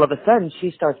 Well, all of a sudden,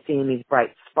 she starts seeing these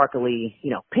bright, sparkly, you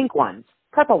know, pink ones,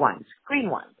 purple ones, green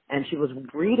ones. And she was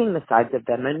reading the sides of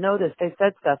them and noticed they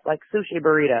said stuff like sushi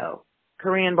burrito,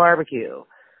 Korean barbecue,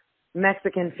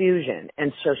 Mexican fusion.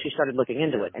 And so she started looking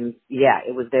into it. And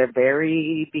it was their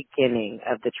very beginning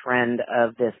of the trend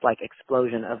of this like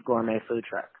explosion of gourmet food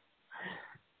trucks.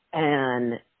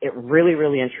 And it really,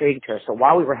 really intrigued her. So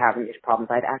while we were having these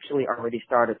problems, I'd actually already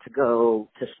started to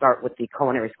start with the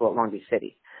culinary school at Long Beach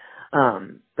City.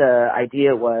 The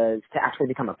idea was to actually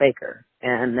become a baker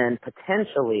and then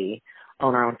potentially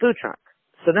own our own food truck.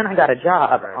 So then I got a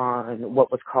job on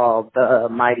what was called the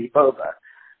Mighty Boba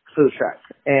food truck.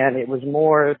 And it was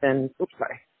more than,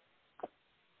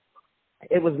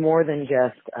 it was more than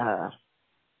just,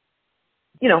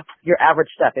 you know, your average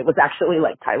stuff. It was actually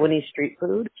like Taiwanese street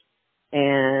food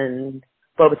and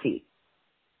boba tea.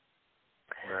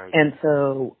 Right. And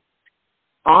so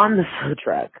on the food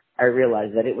truck, I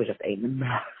realized that it was just a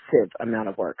massive amount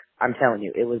of work. I'm telling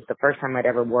you, it was the first time I'd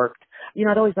ever worked. You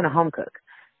know, I'd always been a home cook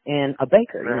and a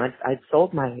baker. You know, I had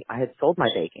sold my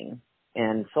baking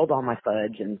and sold all my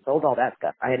fudge and sold all that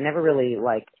stuff. I had never really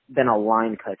like been a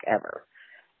line cook ever.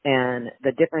 And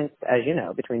the difference, as you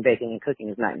know, between baking and cooking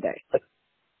is night and day. Like,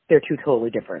 they're two totally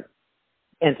different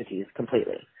entities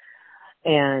completely.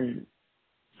 And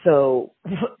so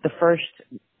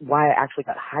why I actually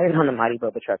got hired on the Mighty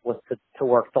Boba truck was to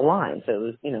work the line. So it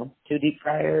was, you know, 2 deep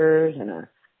fryers and a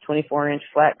 24-inch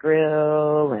flat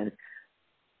grill, and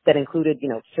that included, you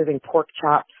know, serving pork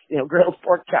chops, you know, grilled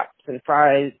pork chops and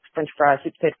fries, French fries,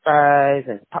 sweet potato fries,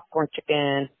 and popcorn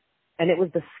chicken. And it was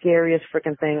the scariest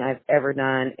freaking thing I've ever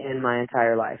done in my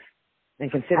entire life.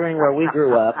 And considering where we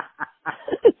grew up,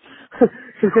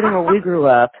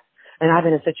 and I've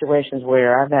been in situations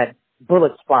where I've had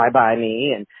bullets fly by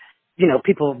me and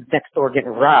people next door getting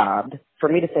robbed. For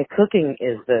me to say cooking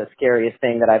is the scariest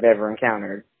thing that I've ever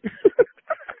encountered.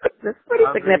 That's pretty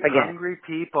significant.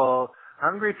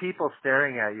 Hungry people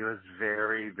staring at you is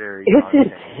very, very It's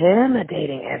daunting.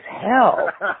 intimidating as hell.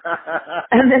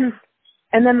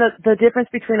 And then the difference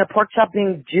between a pork chop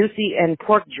being juicy and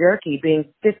pork jerky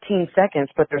being 15 seconds,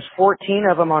 but there's 14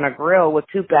 of them on a grill with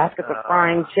 2 baskets of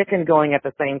frying chicken going at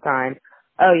the same time.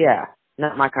 Oh yeah,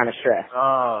 not my kind of stress.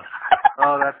 Oh,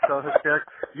 that's so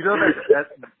hysterical. You know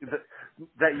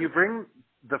that you bring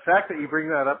the fact that you bring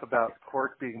that up about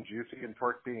pork being juicy and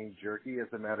pork being jerky is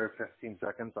a matter of 15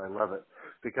 seconds. I love it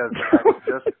because I was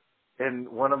just in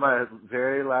one of my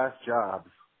very last jobs.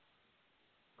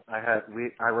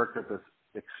 I worked at this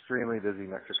extremely busy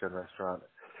Mexican restaurant,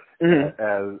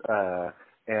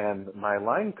 and my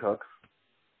line cooks.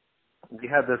 We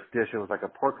had this dish. It was like a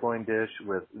pork loin dish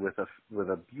with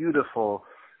a beautiful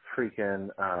freaking.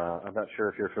 I'm not sure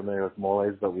if you're familiar with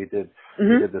moles, but we did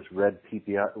this red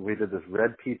pipián. We did this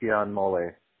red pipián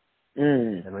mole,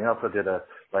 and we also did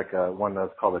one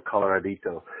that's called a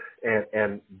coloradito,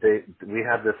 and we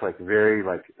had this like very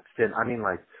like thin. I mean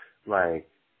like less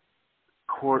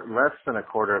than a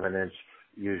quarter of an inch,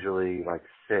 usually like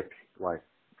thick, like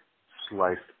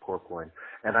sliced pork loin.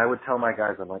 And I would tell my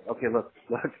guys, I'm like, okay, look,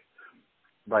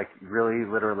 like really,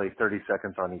 literally 30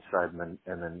 seconds on each side, and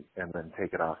then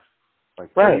take it off.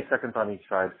 Like 30 seconds on each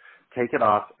side, take it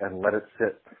off, and let it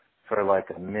sit for like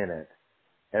a minute,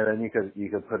 and then you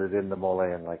could put it in the mole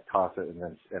and like toss it, and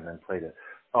then plate it.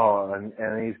 Oh, and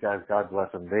these guys, God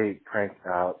bless them, they cranked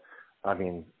out, I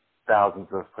mean,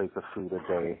 thousands of plates of food a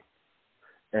day.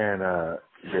 And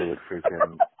they would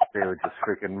just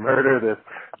freaking murder this.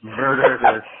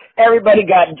 Everybody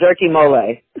got jerky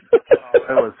mole.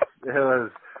 It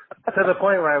was to the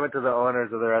point where I went to the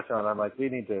owners of the restaurant. I'm like, we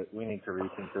need to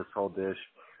rethink this whole dish.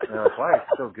 And they're like, why?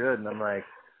 It's so good. And I'm like,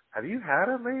 have you had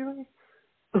it lately?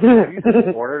 Have you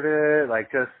just ordered it?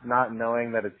 Like just not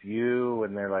knowing that it's you,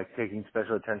 and they're like taking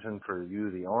special attention for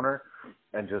you, the owner,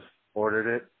 and just ordered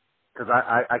it. Because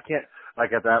I can't,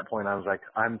 like at that point I was like,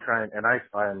 I'm trying, and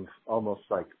I'm almost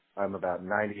like, I'm about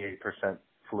 98%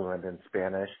 fluent in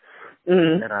Spanish,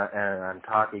 and I'm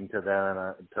talking to them,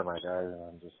 to my guys, and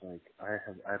I'm just like,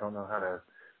 I don't know how to,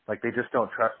 like they just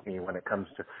don't trust me when it comes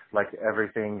to, like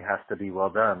everything has to be well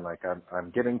done, like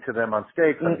I'm getting to them on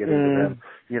steaks, I'm getting to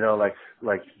them,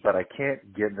 like, but I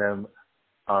can't get them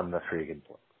on the friggin'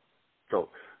 pork. So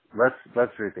let's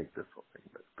rethink this whole thing.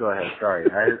 But go ahead. Sorry,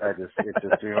 it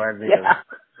just reminds me of.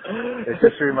 It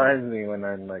just reminds me when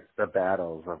I'm like the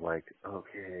battles of like,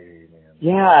 okay, man.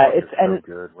 Yeah, it's so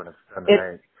good when it's done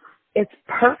right. It's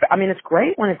perfect. I mean, it's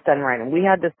great when it's done right. And we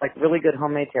had this like really good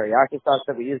homemade teriyaki sauce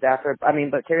that we used after. I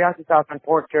mean, but teriyaki sauce on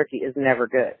pork jerky is never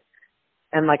good.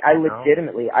 And like I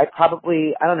legitimately, I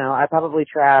probably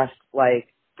trashed like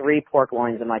 3 pork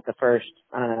loins in like the first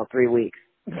 3 weeks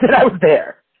that I was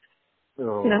there.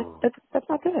 Oh. That's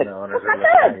not good. No, that's not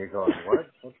good. You're going,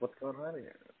 what's going on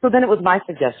here? So then it was my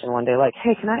suggestion one day, like,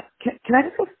 hey, can I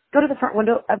just go to the front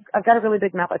window? I've got a really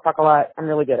big mouth. I talk a lot. I'm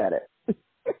really good at it.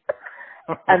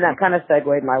 And that kind of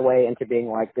segued my way into being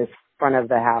like this front of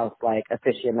the house, like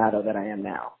aficionado that I am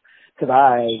now. Because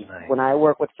when I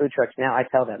work with food trucks now, I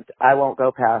tell them I won't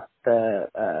go past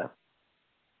the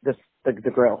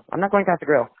grill. I'm not going past the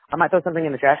grill. I might throw something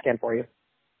in the trash can for you.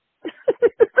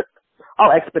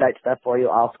 I'll expedite stuff for you.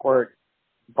 I'll squirt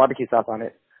barbecue sauce on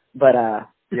it. But,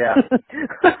 yeah.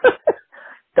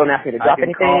 Don't ask me to drop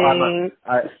anything.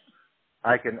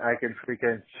 I can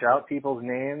freaking shout people's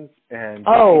names and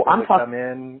I'm come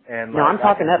in and I'm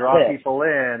talking up draw tips. people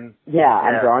in. Yeah,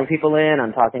 I'm drawing people in.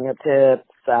 I'm talking up tips.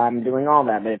 I'm doing all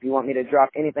that. But if you want me to drop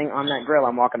anything on that grill,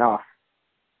 I'm walking off.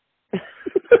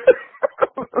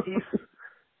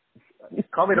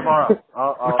 Call me tomorrow.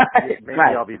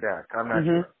 I'll be back. I'm not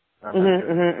sure.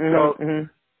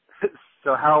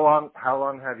 So how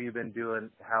long have you been doing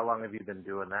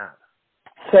that?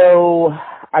 So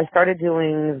I started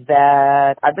doing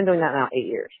that. I've been doing that now 8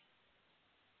 years.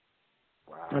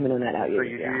 Wow. I've been doing that now 8 years. So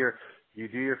you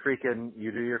do your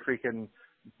freaking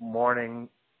morning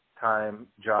time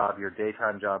job, your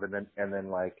daytime job, and then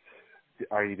like,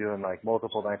 are you doing like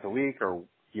multiple nights a week, or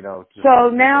just so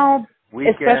now?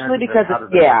 Weekends, especially because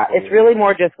it's really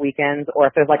more just weekends, or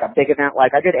if there's like a big event,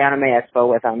 like I did Anime Expo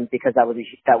with them because that was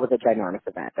a ginormous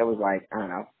event. There was like, I don't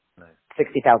know,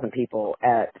 60,000 people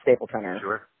at Staples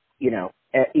Center,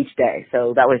 each day.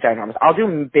 So that was ginormous. I'll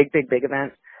do big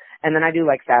events, and then I do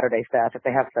like Saturday stuff. If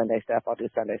they have Sunday stuff, I'll do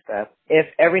Sunday stuff. If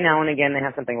every now and again they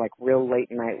have something like real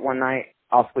late night one night,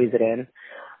 I'll squeeze it in.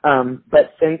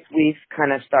 But since we've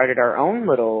kind of started our own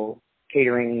little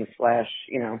catering /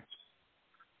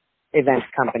 events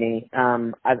company.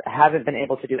 I haven't been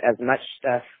able to do as much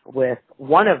stuff with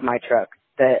one of my trucks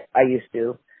that I used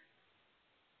to,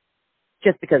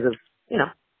 just because of,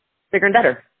 bigger and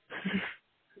better.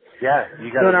 Yeah,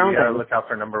 you gotta look out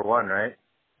for number one, right?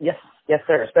 Yes,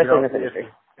 sir. Especially in this industry.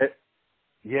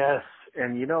 Yes,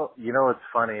 and you know what's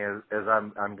funny is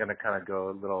I'm gonna kind of go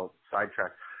a little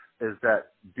sidetrack, is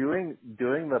that doing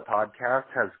the podcast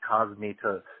has caused me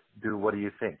to do, what do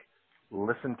you think?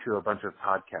 Listen to a bunch of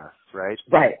podcasts, right?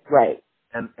 Right.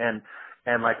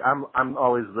 And like I'm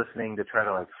always listening to try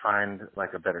to like find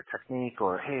like a better technique,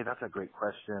 or hey, that's a great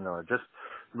question, or just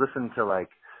listen to like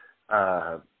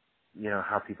how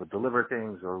people deliver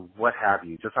things or what have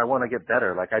you. Just I want to get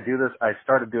better. Like I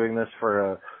started doing this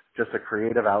for just a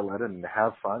creative outlet and to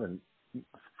have fun, and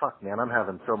fuck man, I'm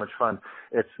having so much fun.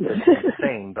 It's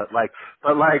insane, but like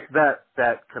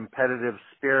that competitive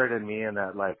spirit in me, and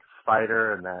that like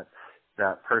fighter, and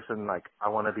that person, like I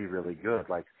want to be really good.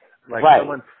 Like right.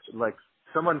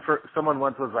 someone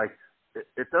once was like,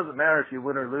 it doesn't matter if you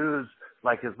win or lose,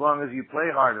 like as long as you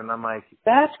play hard. And I'm like,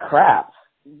 that's crap.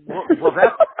 Well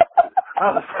that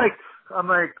I'm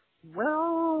like,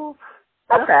 well,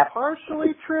 that's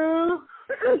partially true.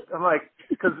 I'm like,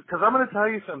 because I'm going to tell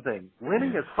you something.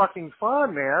 Winning is fucking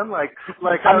fun, man. Like if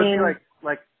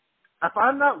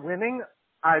I'm not winning,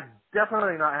 I'm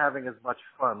definitely not having as much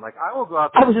fun. Like I will go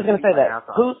out there. I was just going to say that.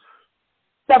 Who's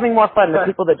having more fun, the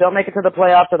people that don't make it to the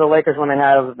playoffs, or the Lakers when they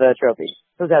have the trophy?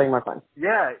 Who's having more fun?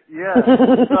 Yeah.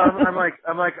 So I'm like,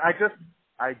 I just,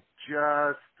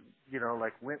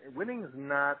 like winning is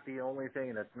not the only thing,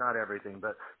 and it's not everything,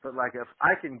 but like if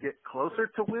I can get closer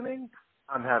to winning,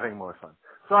 I'm having more fun.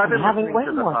 So I've been listening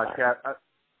to the podcast.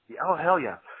 Oh hell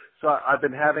yeah! So I've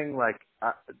been having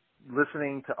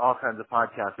listening to all kinds of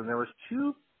podcasts, and there was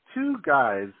two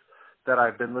guys that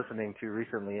I've been listening to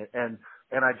recently, and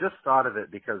I just thought of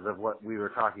it because of what we were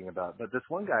talking about. But this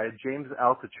one guy, James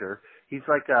Altucher, he's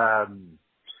like a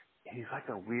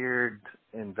weird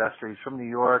investor. He's from New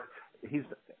York.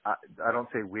 I don't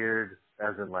say weird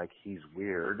as in like he's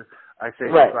weird. I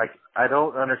say like I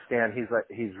don't understand.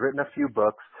 He's written a few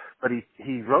books, but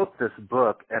he wrote this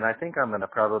book, and I think I'm going to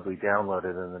probably download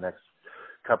it in the next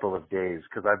couple of days,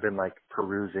 because I've been like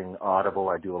perusing Audible.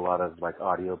 I do a lot of like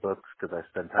audiobooks because I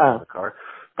spend time in the car.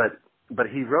 But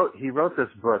he wrote this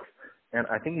book, and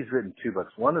I think he's written two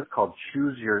books. One is called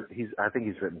I think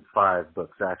he's written 5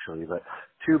 books actually, but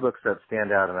 2 books that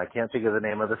stand out, and I can't think of the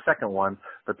name of the second one,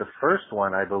 but the first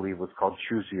one I believe was called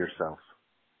Choose Yourself.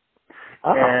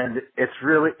 Oh. And it's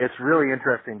really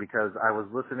interesting because I was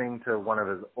listening to one of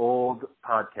his old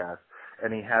podcasts,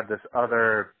 and he had this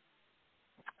other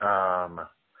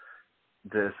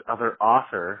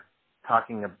author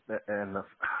talking, and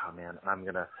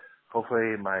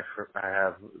hopefully I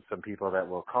have some people that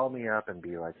will call me up and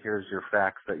be like, here's your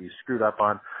facts that you screwed up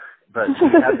on. But he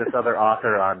had this other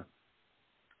author on,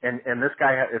 and this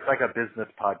guy, it's like a business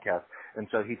podcast, and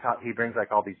so he brings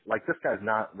like all these, like this guy's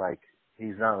not like,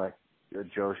 he's not like a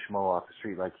Joe Schmo off the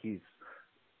street, like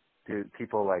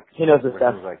people like, he knows his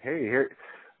stuff. Like, hey, here.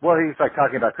 Well, he's like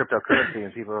talking about cryptocurrency,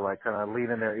 and people are like kind of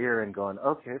leaning their ear and going,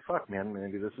 "Okay, fuck, man,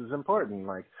 maybe this is important."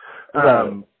 Like,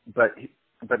 but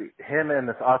him and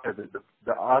this author,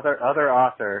 the other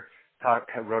author,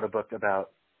 wrote a book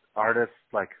about artists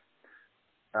like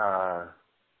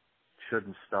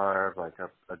shouldn't starve, like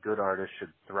a good artist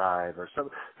should thrive, or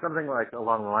something like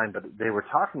along the line. But they were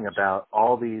talking about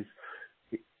all these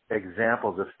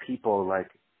examples of people like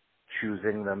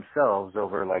choosing themselves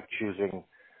over like choosing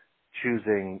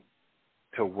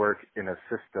to work in a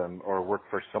system or work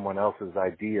for someone else's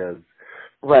ideas.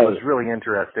 Right. It was really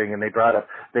interesting, and they brought up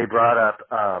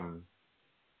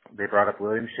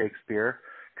William Shakespeare,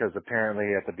 because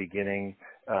apparently at the beginning,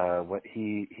 what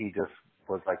he just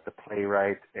was like the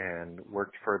playwright and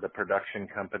worked for the production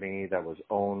company that was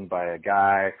owned by a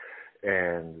guy,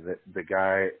 and the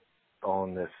guy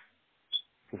owned this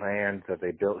land that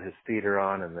they built his theater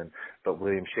on, but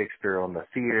William Shakespeare owned the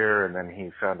theater, and then he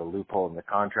found a loophole in the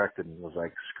contract and was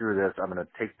like, screw this, I'm going to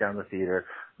take down the theater,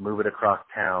 move it across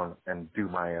town, and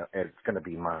it's going to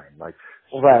be mine. Like,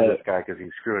 screw this guy because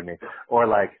he's screwing me. Or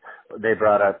like, they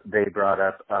brought up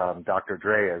Dr.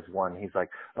 Dre as one. He's like,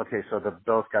 okay, so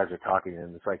those guys are talking,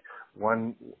 and it's like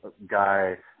one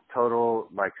guy, total,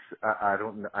 like, I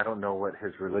don't know what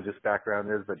his religious background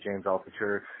is, but James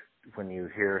Altucher, when you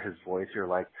hear his voice, you're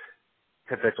like,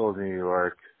 typical New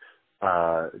York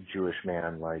Jewish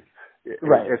man. Like,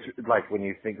 it's like when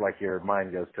you think, like, your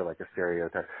mind goes to like a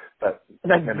stereotype. But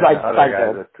and then like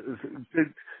other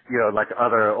guys, like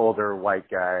other older white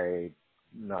guy,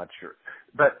 not sure.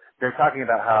 But they're talking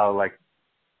about how like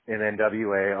in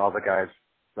NWA, all the guys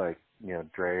like, you know,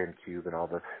 Dre and Cube and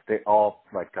they all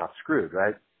like got screwed,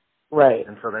 right? Right.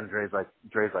 And so then Dre's like,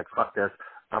 fuck this.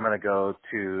 I'm going to go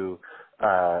to,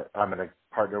 I'm going to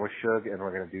partner with Suge and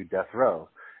we're going to do Death Row.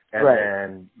 And Right.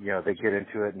 then, you know, they get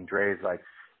into it and Dre's like,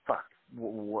 fuck,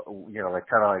 you know, like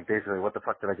kind of like basically, what the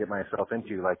fuck did I get myself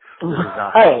into? Like, this is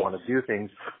not how I want to do things.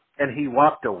 And he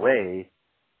walked away,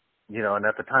 you know, and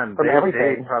at the time From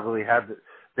everything. they probably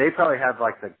had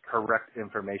like the correct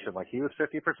information. Like he was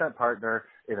 50% partner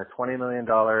in a $20 million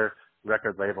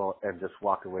record label and just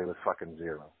walked away with fucking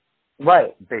zero.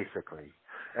 Right. Basically.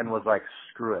 And was like,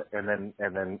 screw it. And then,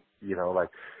 you know, like,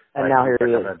 and like now here he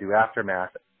is. I'm going to do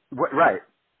Aftermath. Right.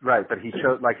 But he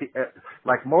showed,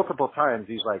 like multiple times,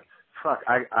 he's like, fuck,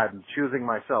 I'm choosing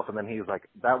myself. And then he was like,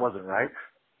 that wasn't right.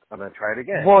 I'm going to try it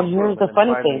again. Well, here's the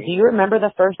funny thing. Do you remember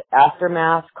the first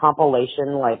Aftermath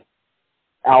compilation, like,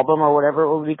 album or whatever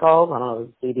it would be called? I don't know, it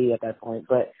was CD at that point.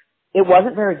 But it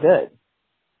wasn't very good.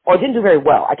 Or it didn't do very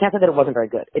well. I can't say that it wasn't very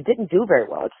good. It didn't do very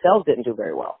well. Its sales didn't do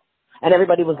very well. And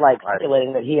everybody was, like,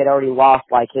 speculating that he had already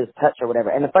lost, like, his touch or whatever.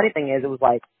 And the funny thing is, it was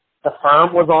like, The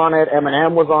Firm was on it,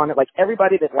 Eminem was on it, like,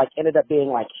 everybody that, like, ended up being,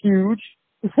 like, huge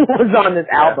was on this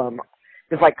album.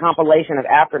 This, like, compilation of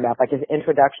Aftermath, like, his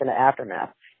introduction to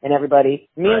Aftermath. And everybody,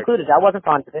 me included, I wasn't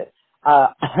fond of it,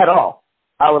 at all.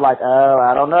 I was like, oh,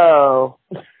 I don't know.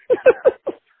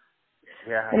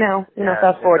 You know,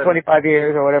 fast forward 25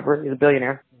 years or whatever, he's a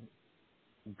billionaire.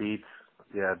 Beats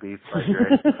like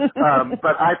Dre.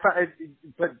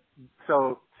 But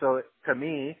so to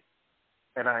me,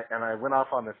 and I went off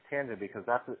on this tangent because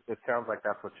it sounds like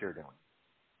that's what you're doing.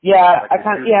 Yeah, like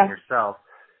yourself.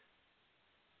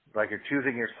 Like you're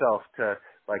choosing yourself to,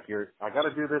 like I got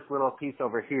to do this little piece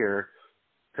over here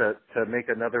to make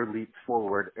another leap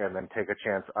forward and then take a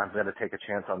chance. I'm going to take a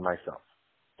chance on myself.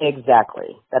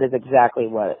 Exactly. That is exactly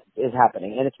what is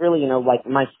happening. And it's really, you know, like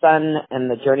my son and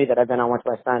the journey that I've been on with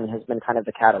my son has been kind of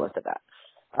the catalyst of that.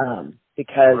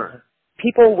 Because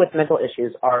people with mental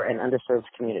issues are an underserved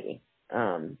community,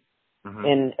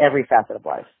 in every facet of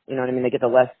life. You know what I mean? They get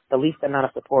the least amount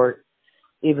of support,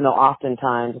 even though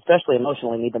oftentimes, especially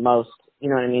emotionally, need the most. You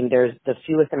know what I mean? There's the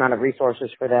fewest amount of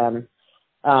resources for them.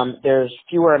 There's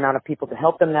fewer amount of people to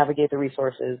help them navigate the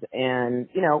resources and,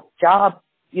 you know,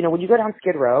 when you go down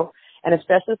Skid Row, and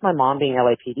especially with my mom being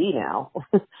LAPD now,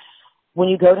 when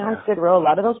you go down Skid Row, a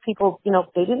lot of those people, you know,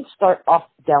 they didn't start off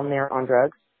down there on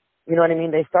drugs. You know what I mean?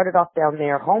 They started off down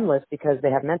there homeless because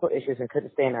they have mental issues and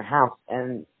couldn't stay in their house.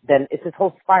 And then it's this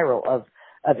whole spiral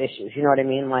of issues. You know what I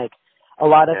mean? Like a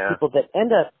lot of people that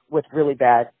end up with really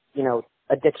bad, you know,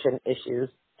 addiction issues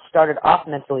started off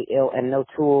mentally ill and no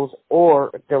tools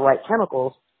or the right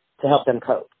chemicals to help them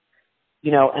cope.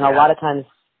 You know, and a lot of times,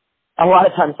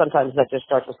 sometimes that just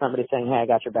starts with somebody saying, hey, I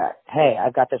got your back. Hey,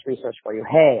 I've got this resource for you.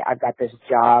 Hey, I've got this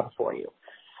job for you.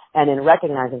 And in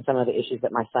recognizing some of the issues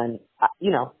that my son,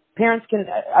 you know, parents can,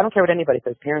 I don't care what anybody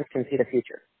says, parents can see the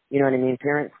future. You know what I mean?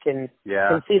 Parents can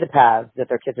see the paths that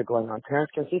their kids are going on.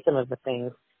 Parents can see some of the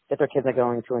things that their kids are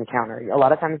going to encounter. A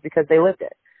lot of times because they lived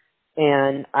it.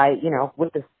 And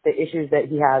with the issues that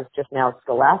he has just now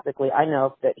scholastically, I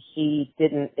know that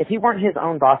if he weren't his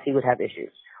own boss, he would have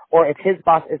issues. Or if his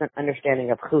boss isn't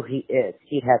understanding of who he is,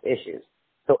 he'd have issues.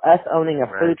 So us owning a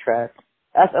food truck,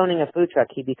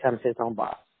 he becomes his own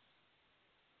boss.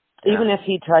 Yeah. Even if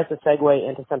he tries to segue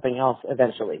into something else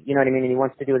eventually, you know what I mean? And he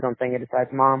wants to do his own thing and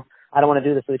decides, Mom, I don't want to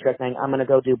do the food truck thing. I'm going to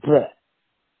go do bleh.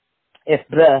 If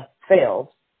bleh fails,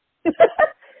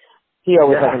 he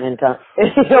always has an income.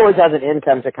 He always has an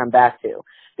income to come back to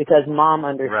because Mom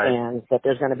understands that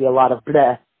there's going to be a lot of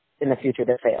bleh in the future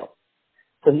that fails.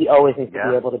 So he always needs to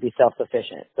be able to be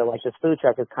self-sufficient. So like this food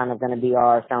truck is kind of going to be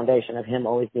our foundation of him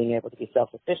always being able to be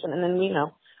self-sufficient. And then,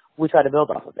 we try to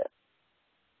build off of it.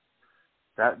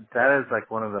 That is like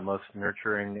one of the most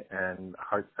nurturing and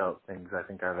heartfelt things I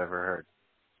think I've ever heard.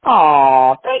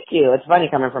 Oh, thank you. It's funny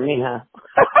coming from me, huh?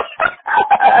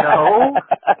 No.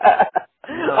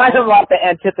 I am like the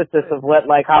antithesis of what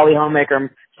like Holly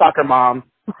Homemaker soccer mom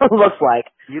looks like.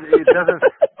 It doesn't.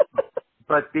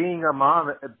 But being a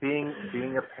mom, being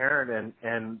a parent,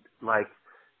 and like,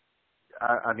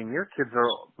 I mean, your kids are.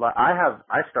 Like,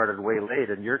 I started way late,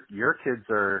 and your kids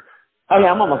are. Oh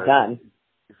yeah, I'm almost done.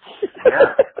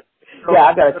 Yeah. So, yeah,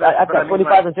 I've got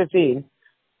 25 and 15.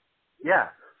 Yeah.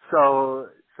 So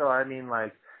I mean,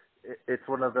 like, it's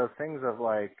one of those things of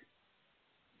like,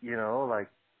 like,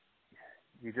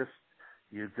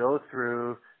 you go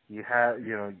through. You have,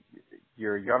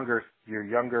 your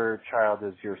younger child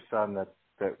is your son that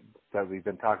that we've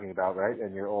been talking about, right?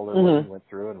 And your older Mm-hmm. one went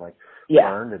through and like Yeah.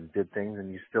 learned and did things,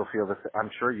 and you still feel this. I'm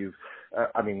sure you've.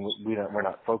 I mean, we're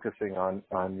not focusing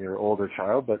on your older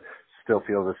child, but still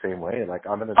feel the same way. Like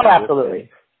I'm going to do this Absolutely.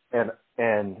 thing,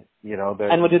 and you know,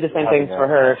 And we'll do the same things for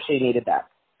her if she needed that.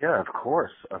 Yeah, of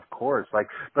course. Like,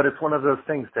 but it's one of those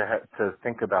things to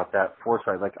think about that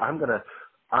foresight. Like, I'm gonna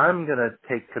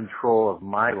take control of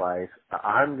my life.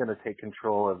 I'm gonna take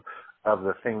control of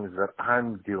the things that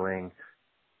I'm doing,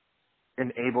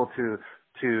 and able to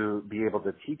be able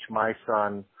to teach my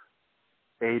son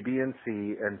A, B, and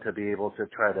C, and to be able to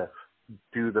try to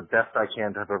do the best I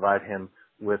can to provide him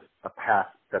with a path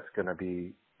that's gonna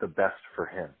be the best for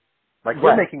him. Like,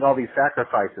 we're making all these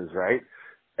sacrifices, right?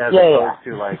 As opposed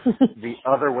to like the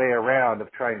other way around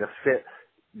of trying to fit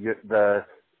the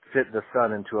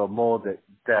son into a mold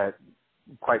that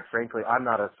quite frankly, I'm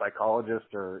not a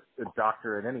psychologist or a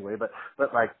doctor in any way, but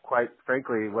like quite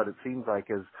frankly, what it seems like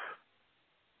is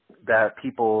that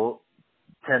people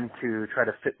tend to try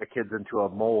to fit the kids into a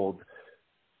mold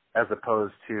as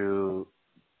opposed to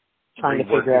trying to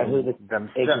figure out who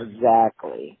themselves.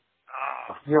 Exactly.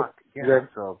 Oh, fuck. You're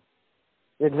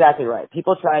exactly right.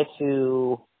 People try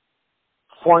to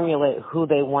formulate who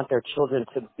they want their children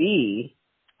to be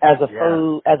as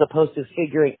opposed to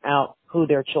figuring out who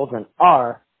their children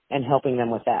are and helping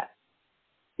them with that.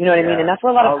 You know what I mean? And that's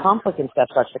where a lot of conflict and stuff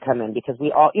starts to come in, because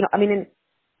we all,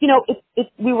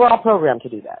 we were all programmed to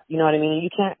do that. You know what I mean? And you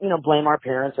can't, blame our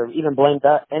parents or even blame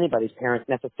anybody's parents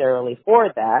necessarily for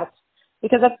that,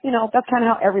 because that's kind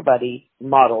of how everybody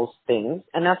models things.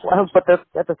 And that's why, but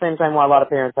at the same time, why a lot of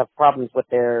parents have problems with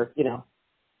their,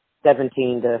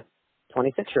 17 to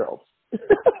 26-year-olds.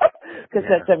 Because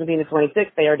at 17 to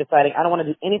 26, they are deciding, I don't want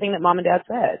to do anything that mom and dad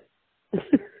said.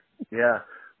 Yeah.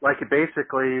 Like,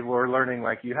 basically, we're learning,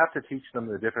 like, you have to teach them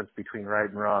the difference between right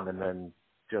and wrong, and then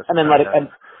just... And then and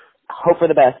hope for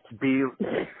the best. Be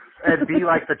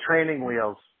like the training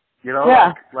wheels,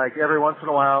 Yeah. Like every once in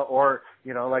a while, or,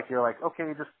 like, you're like,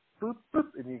 okay, just boop, boop,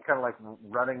 and you kind of like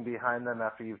running behind them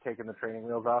after you've taken the training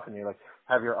wheels off, and you like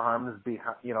have your arms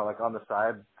behind, like on the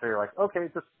side, so you're like, okay,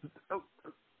 just,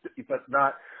 but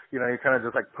not, you're kind of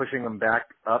just like pushing them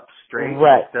back up straight,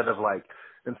 right. instead of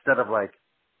like,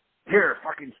 here,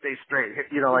 fucking stay straight,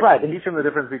 teach them the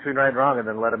difference between right and wrong, and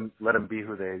then let them be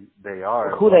who they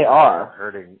are. Who they are.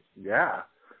 Hurting, yeah.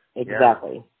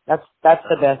 Exactly. Yeah. That's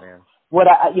the best. Man. What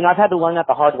I've had to learn that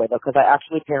the hard way, though, because I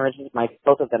actually parented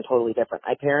both of them totally different.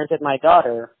 I parented my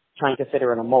daughter trying to fit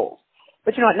her in a mold.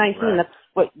 But, at 19, that's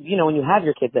what, when you have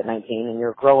your kids at 19 and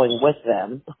you're growing with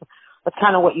them, that's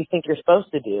kind of what you think you're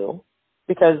supposed to do,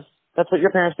 because that's what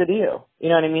your parents did to you. You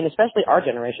know what I mean? Especially our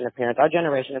generation of parents. Our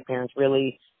generation of parents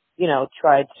really,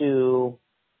 tried to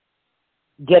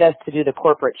get us to do the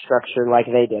corporate structure like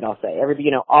they did, I'll say.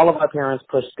 All of our parents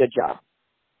pushed good job.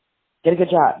 Get a good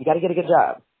job. You got to get a good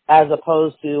job. As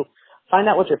opposed to find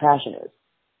out what your passion is.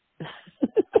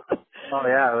 Oh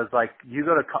yeah, it was like you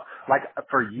go to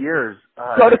for years.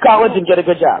 Go to college and get a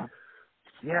good job.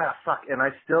 Yeah, fuck. And I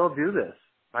still do this.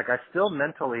 Like I still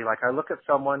mentally, like I look at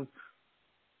someone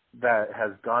that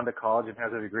has gone to college and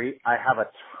has a degree. I have a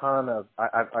ton of.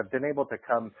 I've been able to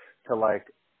come to like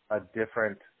a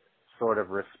different sort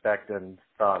of respect and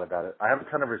thought about it. I have a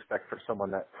ton of respect for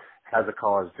someone that has a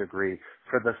college degree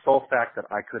for the sole fact that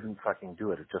I couldn't fucking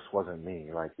do it. It just wasn't me.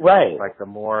 Like, right. Like the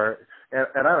more, and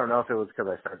I don't know if it was because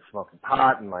I started smoking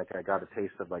pot and like I got a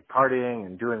taste of like partying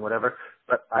and doing whatever,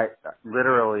 but I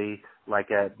literally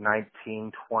like at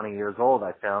 19, 20 years old,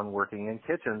 I found working in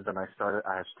kitchens and I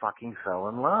fucking fell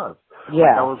in love. Yeah.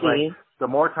 Like, I was like, the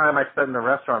more time I spent in the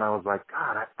restaurant, I was like,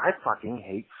 God, I fucking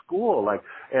hate school. Like,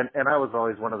 and I was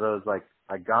always one of those, like,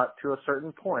 I got to a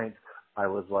certain point, I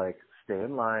was like, stay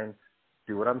in line,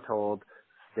 do what I'm told,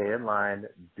 stay in line,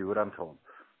 do what I'm told.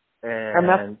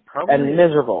 And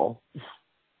miserable.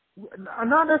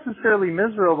 Not necessarily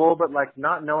miserable, but like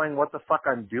not knowing what the fuck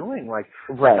I'm doing. Like,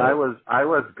 right. like I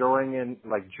was going in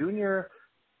like junior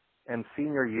and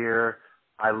senior year,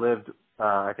 I lived,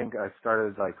 I think I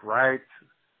started like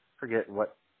forget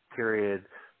what period,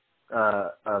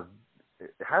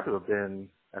 it had to have been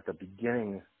at the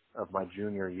beginning of my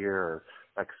junior year, or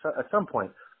like at some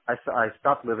point, I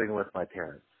stopped living with my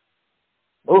parents.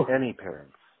 Ooh. Any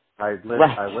parents. I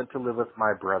went to live with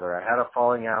my brother. I had a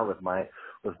falling out with my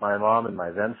mom and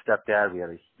my then stepdad. We had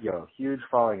a huge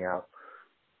falling out.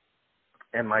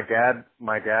 And my dad,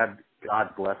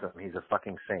 God bless him, he's a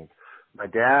fucking saint. My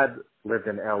dad lived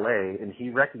in LA and he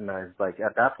recognized, like,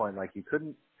 at that point, like, you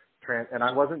couldn't and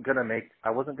I wasn't gonna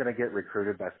get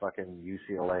recruited by fucking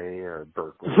UCLA or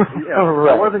Berkeley.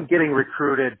 Right. I wasn't getting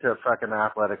recruited to fucking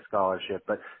athletic scholarship,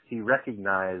 but he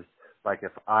recognized like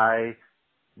if I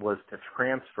was to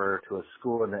transfer to a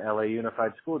school in the LA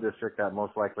Unified School District, that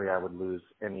most likely I would lose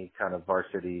any kind of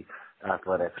varsity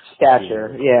athletics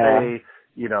stature. Yeah.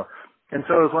 You know, and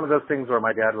so it was one of those things where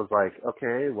my dad was like,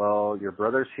 okay, well, your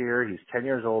brother's here. He's 10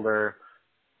 years older.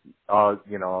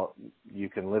 You know, you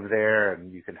can live there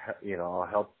and you can, you know, I'll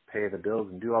help pay the bills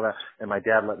and do all that. And my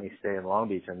dad let me stay in Long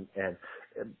Beach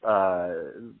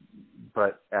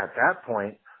but at that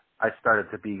point I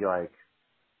started to be like,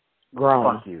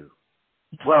 grown. fuck you.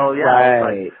 Well, yeah,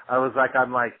 right.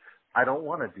 I'm like, I don't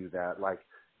want to do that. Like,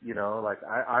 you know, like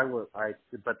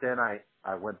but then I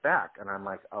went back and I'm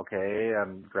like, okay,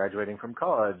 I'm graduating from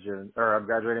college or I'm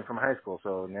graduating from high school.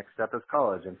 So next step is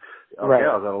college and okay, right.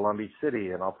 I'll go to Long Beach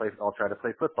City and I'll try to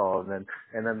play football. And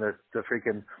then the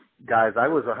freaking guys, I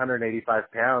was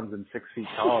 185 pounds and 6 feet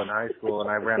tall in high school and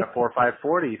I ran a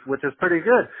 4.540, which is pretty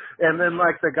good. And then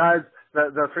like the guys,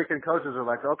 the freaking coaches are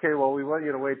like, okay, well, we want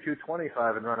you to weigh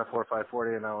 225 and run a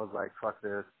 4.540. And I was like, fuck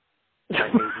this. I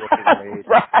hate lifting weights.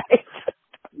 right.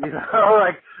 You know,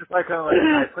 I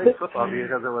played football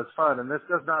because it was fun, and this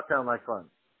does not sound like fun.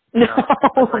 No,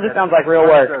 it sounds like real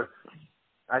work.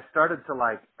 I started to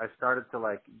like,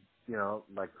 you know,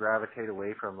 like gravitate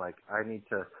away from like, I need,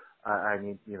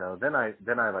 you know, then I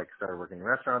like started working in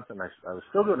restaurants and I was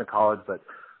still going to college, but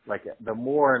like the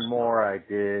more and more I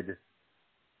did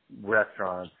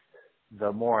restaurants,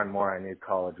 the more and more I knew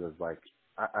college was like,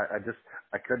 I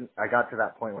got to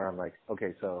that point where I'm like,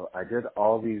 okay, so I did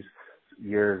all these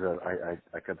years of,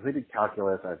 I completed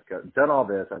calculus, done all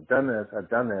this, I've done this,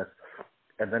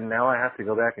 and then now I have to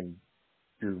go back and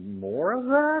do more of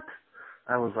that?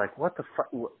 I was like, what the fuck?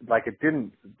 Like, it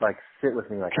didn't, like, sit with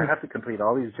me. Like, I have to complete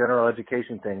all these general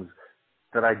education things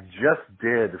that I just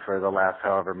did for the last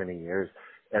however many years.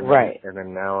 And right.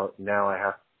 Then now I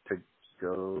have to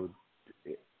go,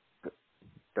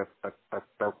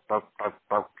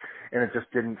 and it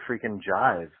just didn't freaking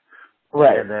jive.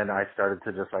 Right. And then I started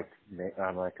to just like,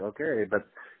 I'm like, okay, but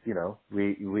you know,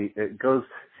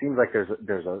 seems like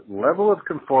there's a level of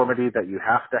conformity that you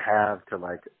have to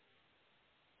like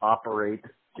operate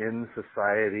in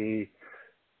society,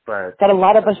 but that a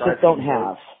lot of us just don't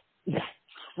have.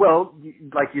 Well,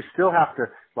 like you still have to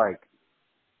like,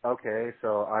 okay,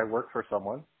 so I work for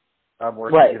someone. I'm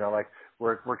working, right. You know, like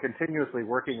we're continuously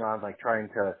working on like trying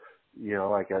to, you know,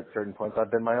 like at certain points I've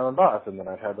been my own boss and then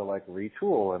I've had to like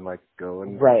retool and like go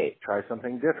and right. try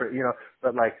something different, you know,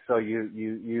 but like, so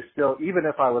you still, even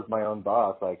if I was my own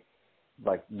boss, like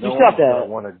no one's going to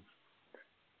want to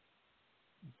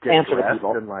get answer dressed to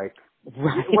people. And like,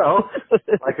 right. well,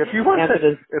 like if you want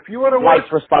to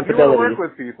work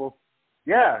with people,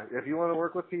 yeah, if you want to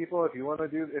work with people, if you want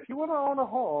to own a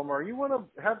home or you want to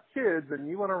have kids and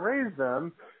you want to raise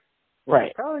them, right.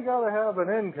 You probably got to have an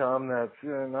income that's,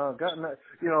 you know,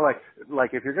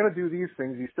 like if you're going to do these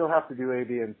things, you still have to do A,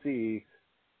 B, and C,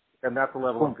 and that's a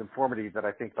level of conformity that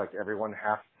I think like everyone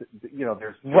has to, you know,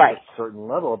 there's right. a certain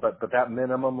level, but that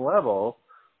minimum level,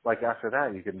 like after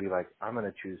that, you can be like, I'm going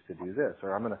to choose to do this,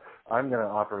 or I'm going to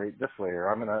operate this way, or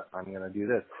I'm going to do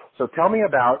this. So tell me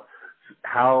about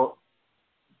how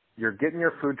you're getting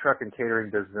your food truck and catering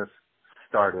business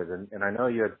started, and I know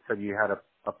you had said you had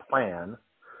a plan.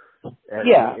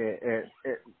 Yeah.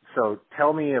 So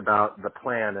tell me about the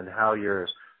plan and how you're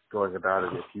going about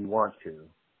it if you want to.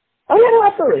 Oh, yeah, no,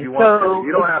 absolutely. If you want to.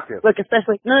 You don't have to. Look,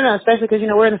 especially because, you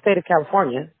know, we're in the state of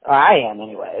California. Or I am,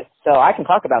 anyway. So I can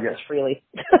talk about this freely.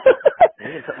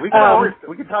 We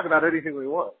can talk about anything we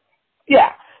want.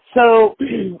 Yeah. So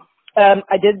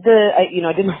I did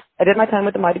my time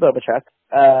with the Mighty Boba truck.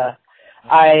 Like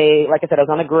I said, I was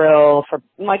on the grill for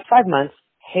like 5 months.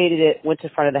 Hated it. Went to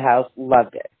the front of the house.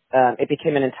 Loved it. It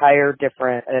became an entirely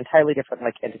different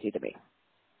like entity to me.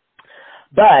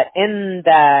 But in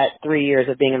that 3 years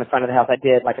of being in the front of the house, I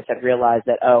did, like I said, realize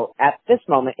that, at this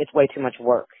moment, it's way too much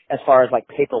work as far as like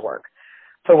paperwork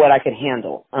for what I could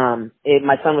handle.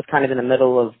 My son was kind of in the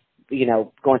middle of, you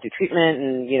know, going through treatment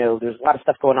and, you know, there's a lot of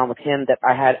stuff going on with him that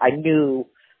I knew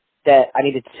that I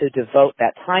needed to devote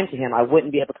that time to him. I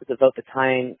wouldn't be able to devote the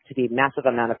time to the massive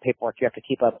amount of paperwork you have to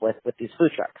keep up with these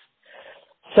food trucks.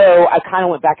 So I kind of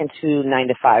went back into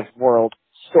 9-to-5 world,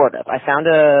 sort of. I found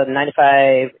a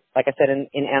 9-to-5, like I said,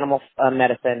 in animal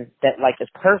medicine that like is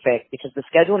perfect because the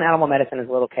schedule in animal medicine is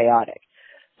a little chaotic.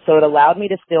 So it allowed me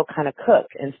to still kind of cook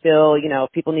and still, you know,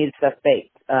 people needed stuff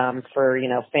baked for, you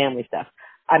know, family stuff.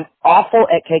 I'm awful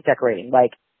at cake decorating.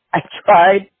 Like I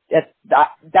tried.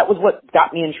 That was what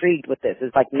got me intrigued with this,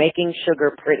 is like making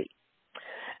sugar pretty.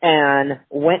 And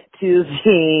went to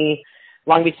the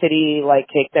Long Beach City like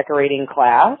cake decorating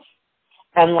class,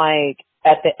 and like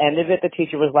at the end of it, the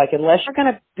teacher was like, unless you're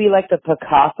going to be like the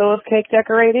Picasso of cake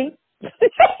decorating, you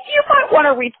might want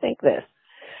to rethink this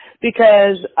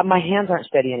because my hands aren't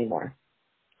steady anymore.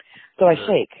 So I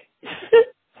shake.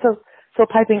 so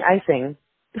piping icing,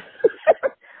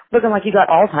 looking like you got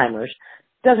Alzheimer's,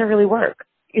 doesn't really work.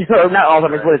 You know, not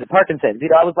Alzheimer's, what is it, Parkinson's. You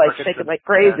know, I was like shaking like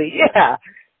crazy. Yeah.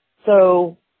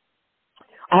 So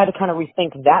I had to kind of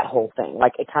rethink that whole thing.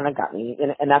 Like, it kind of got me,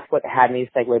 and that's what had me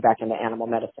segue back into animal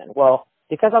medicine. Well,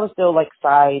 because I was still, like,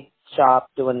 side shop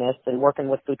doing this and working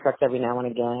with food trucks every now and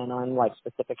again on, like,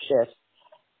 specific shifts,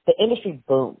 the industry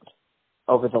boomed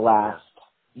over the last,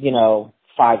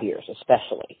 5 years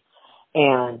especially.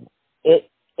 And it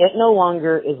no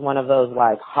longer is one of those,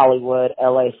 like, Hollywood,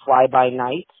 LA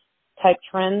fly-by-night type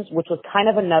trends, which was kind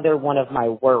of another one of my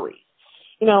worries.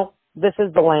 This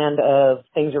is the land of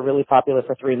things are really popular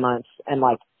for 3 months and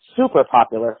like super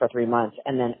popular for 3 months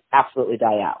and then absolutely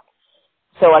die out.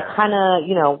 So I kind of,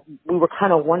 we were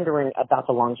kind of wondering about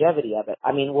the longevity of it.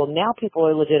 I mean, well, now people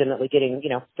are legitimately getting,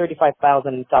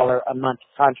 $35,000 a month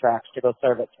contracts to go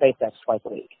serve at SpaceX twice a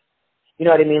week. You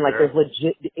know what I mean? Like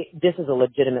this is a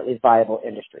legitimately viable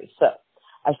industry. So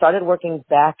I started working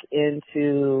back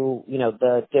into,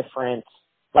 the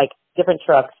different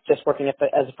trucks, just working as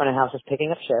a front of house, just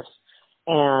picking up shifts,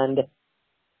 and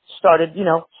started,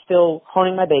 still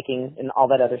honing my baking and all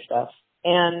that other stuff,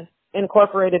 and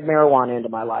incorporated marijuana into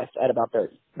my life at about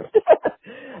 30.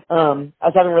 I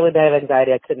was having really bad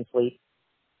anxiety. I couldn't sleep,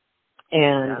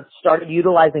 and started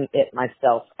utilizing it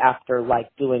myself after,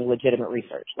 doing legitimate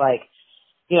research. I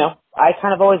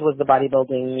kind of always was the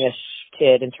bodybuilding-ish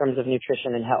kid in terms of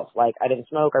nutrition and health. I didn't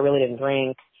smoke. I really didn't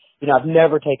drink. I've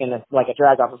never taken a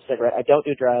drag off of a cigarette. I don't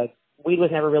do drugs. Weed was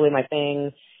never really my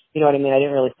thing. You know what I mean? I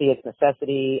didn't really see its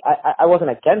necessity. I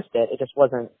wasn't against it. It just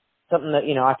wasn't something that,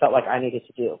 I felt like I needed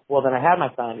to do. Well, then I had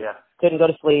my son. Yeah. Couldn't go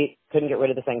to sleep. Couldn't get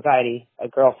rid of this anxiety. A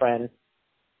girlfriend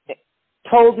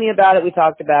told me about it. We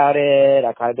talked about it.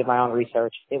 I kind of did my own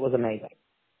research. It was amazing.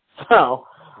 So,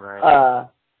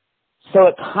 so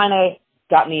it kind of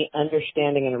got me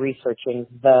understanding and researching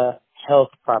the health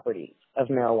properties of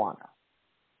marijuana.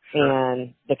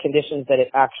 And the conditions that it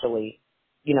actually,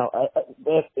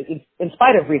 in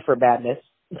spite of reefer badness,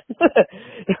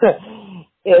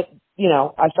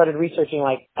 I started researching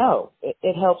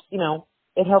it helps,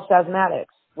 it helps asthmatics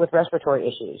with respiratory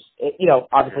issues.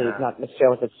 Obviously it's not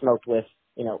necessarily if it's smoked with,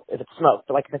 if it's smoked,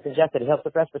 but if it's ingested, it helps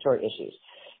with respiratory issues.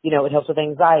 It helps with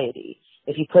anxiety.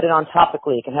 If you put it on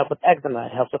topically, it can help with eczema.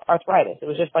 It helps with arthritis. It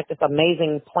was just this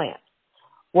amazing plant.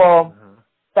 Well,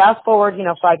 fast forward,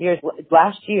 5 years,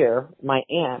 last year, my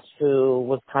aunt, who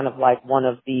was kind of one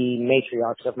of the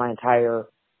matriarchs of my entire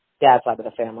dad's side of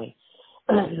the family,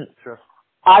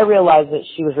 I realized that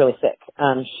she was really sick.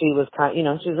 She was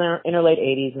she was in her late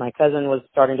 80s. My cousin was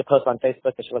starting to post on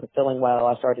Facebook that she wasn't feeling well.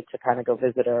 I started to kind of go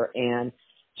visit her, and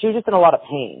she was just in a lot of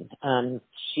pain.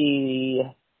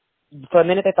 For a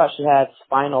minute, they thought she had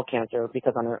spinal cancer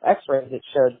because on her x-rays, it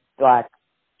showed black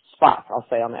spots, I'll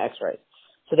say, on the x-rays.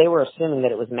 So they were assuming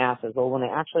that it was masses. Well, when they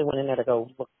actually went in there to go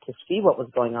look to see what was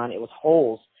going on, it was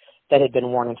holes that had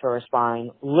been worn into her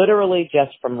spine, literally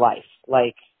just from life.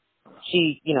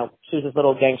 She was this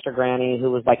little gangster granny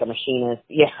who was a machinist.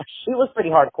 Yeah, she was pretty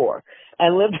hardcore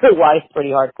and lived her life pretty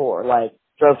hardcore,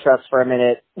 drove trucks for a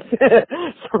minute.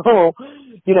 So,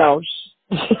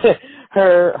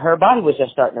 her body was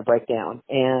just starting to break down.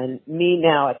 And me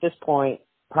now at this point,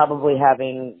 probably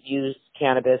having used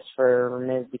cannabis for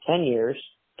maybe 10 years,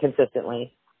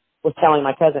 consistently, was telling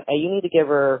my cousin, hey, you need to give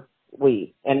her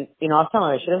weed. And, I was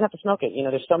telling her, she doesn't have to smoke it.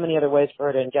 There's so many other ways for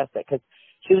her to ingest it, because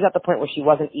she was at the point where she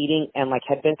wasn't eating and,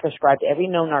 had been prescribed every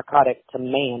known narcotic to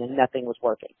man, and nothing was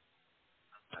working.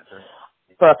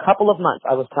 For a couple of months,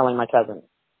 I was telling my cousin,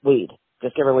 weed.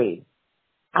 Just give her weed.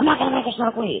 I'm not going to make her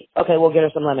smoke weed. Okay, we'll get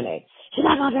her some lemonade. She's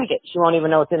not going to drink it. She won't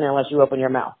even know what's in there unless you open your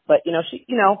mouth. But,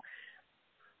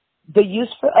 the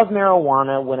use of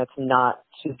marijuana when it's not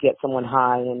to get someone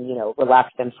high and,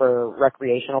 relax them for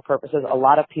recreational purposes, a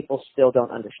lot of people still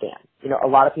don't understand. A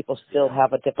lot of people still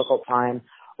have a difficult time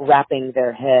wrapping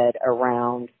their head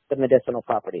around the medicinal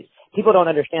properties. People don't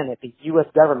understand that the U.S.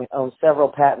 government owns several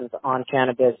patents on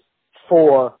cannabis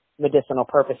for medicinal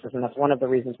purposes, and that's one of the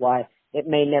reasons why it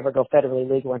may never go federally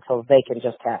legal until they can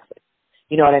just tax it.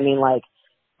 You know what I mean?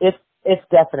 It's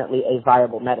definitely a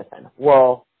viable medicine.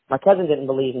 Well, my cousin didn't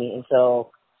believe me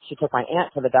until she took my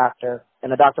aunt to the doctor,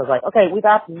 and the doctor was like, okay, we've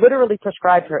literally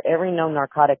prescribed her every known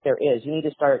narcotic there is. You need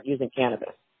to start using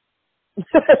cannabis.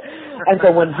 And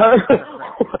so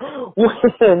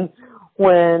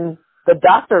when the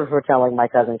doctors were telling my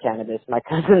cousin cannabis, my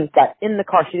cousin got in the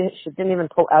car. She didn't even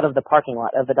pull out of the parking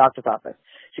lot of the doctor's office.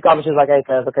 She called me. She was like, "Hey,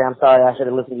 cuz, okay, I'm sorry. I should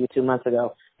have listened to you 2 months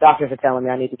ago. Doctors are telling me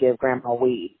I need to give Grandma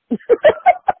weed."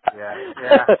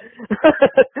 Yeah.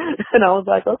 And I was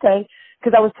like, okay,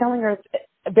 because I was telling her,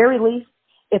 at very least,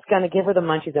 it's going to give her the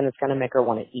munchies and it's going to make her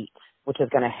want to eat, which is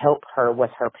going to help her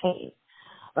with her pain.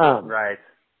 Right.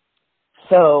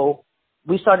 So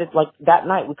we started, like, that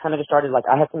night, we kind of just started, like,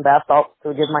 I had some bath salts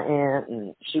to give my aunt,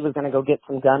 and she was going to go get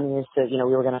some gummies to, you know,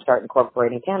 we were going to start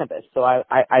incorporating cannabis. So I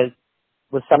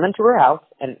was summoned to her house,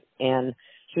 and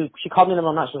she called me in the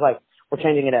middle of the night. She was like, "We're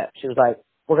changing it up." She was like,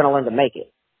 "We're going to learn to make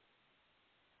it."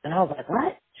 And I was like,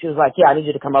 "What?" She was like, "Yeah, I need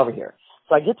you to come over here."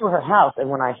 So I get to her house, and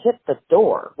when I hit the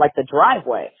door, like the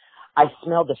driveway, I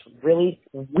smelled this really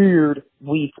weird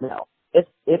weed smell.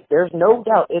 There's no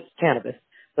doubt it's cannabis,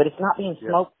 but it's not being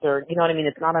smoked or, you know what I mean?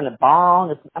 It's not in a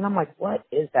bong. And I'm like, what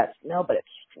is that smell? But it's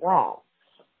strong.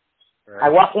 Right. I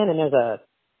walk in, and there's a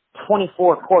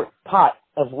 24-quart pot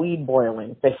of weed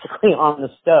boiling, basically, on the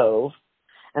stove.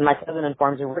 And my cousin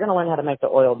informs me, we're going to learn how to make the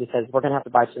oil because we're going to have to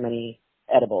buy too many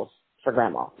edibles for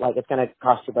Grandma. Like, it's going to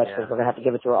cost too much because we're going to have to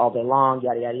give it to her all day long,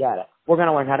 yada, yada, yada. We're going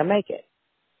to learn how to make it.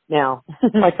 Now,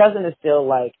 my cousin is still,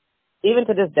 like, even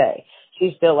to this day,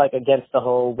 she's still, like, against the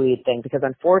whole weed thing because,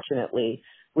 unfortunately,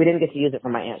 we didn't get to use it for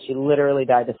my aunt. She literally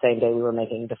died the same day we were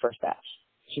making the first batch.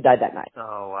 She died that night.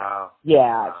 Oh, wow.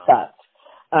 Yeah, it sucked.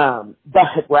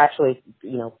 But we're actually,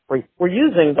 you know, we're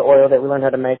using the oil that we learned how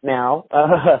to make now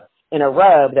in a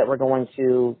rub that we're going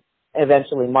to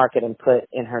eventually market and put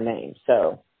in her name.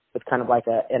 So it's kind of like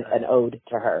an ode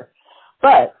to her.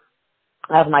 But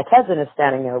as my cousin is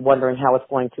standing there wondering how it's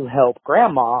going to help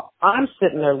Grandma, I'm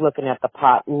sitting there looking at the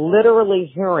pot,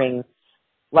 literally hearing,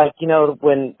 like, you know,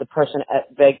 when the person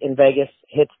in Vegas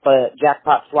hits the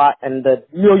jackpot slot and the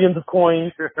millions of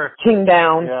coins ting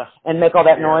down and make all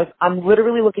that noise. I'm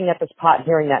literally looking at this pot,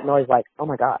 hearing that noise like, oh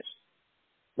my gosh,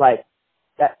 like,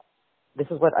 this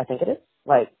is what I think it is.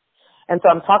 Like, and so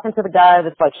I'm talking to the guy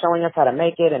that's like showing us how to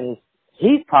make it, and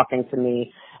he's talking to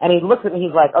me, and he looks at me,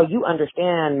 he's like, "Oh, you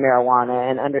understand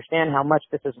marijuana and understand how much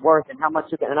this is worth and how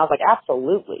much you can," and I was like,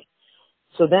 "Absolutely."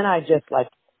 So then I just like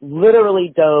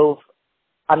literally dove,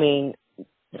 I mean,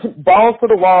 balls to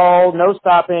the wall, no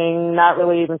stopping, not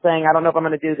really even saying, I don't know if I'm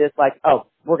going to do this, like, oh,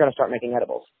 we're going to start making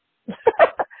edibles.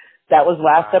 That was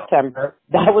last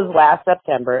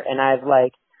September. And I've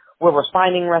like, we're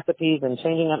refining recipes and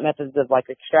changing up methods of like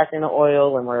extracting the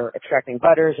oil, and we're extracting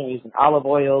butters and using olive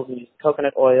oils and using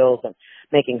coconut oils and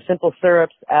making simple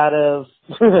syrups out of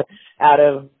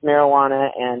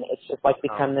marijuana, and it's just like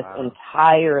become this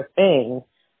entire thing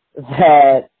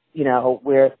that, you know,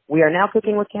 we are now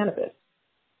cooking with cannabis.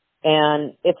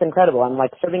 And it's incredible. I'm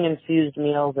like serving infused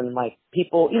meals, and like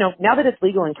people, you know, now that it's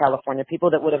legal in California, people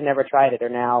that would have never tried it are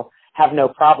now have no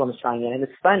problems trying it. And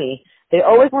it's funny, they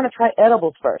always want to try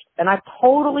edibles first. And I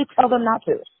totally tell them not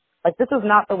to. Like, this is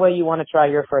not the way you want to try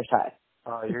your first high.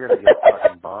 Oh, you're going to get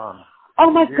fucking bombed.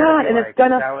 Oh my God. And like, it's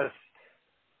going to,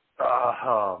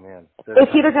 oh man.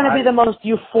 It's either going to be the most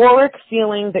euphoric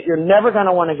feeling that you're never going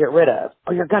to want to get rid of,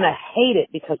 or you're going to hate it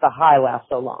because the high lasts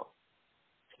so long.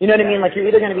 You know what I mean? Like, you're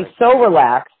either going to be so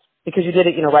relaxed because you did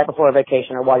it, you know, right before a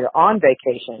vacation or while you're on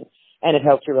vacation and it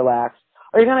helps you relax,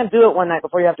 or you're going to do it one night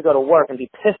before you have to go to work and be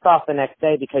pissed off the next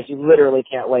day because you literally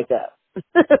can't wake up.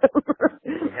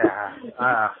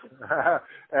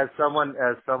 As someone,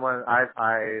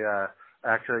 I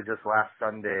actually just last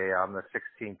Sunday on the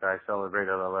 16th, I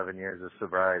celebrated 11 years of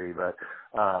sobriety, but,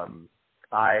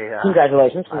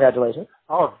 Congratulations.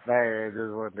 Oh, thanks.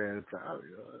 Just one day.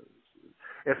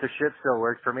 If the shit still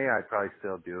worked for me, I'd probably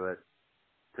still do it,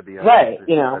 to be honest. Right,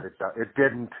 you know. It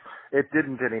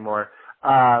didn't anymore.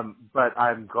 But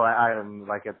I'm glad,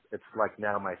 it's like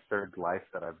now my third life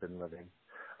that I've been living.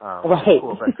 Right.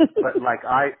 Cool, but like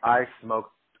I smoked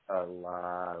a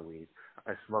lot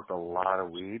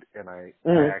of weed. And I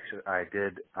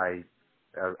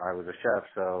was a chef,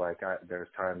 so like there's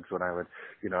times when I would,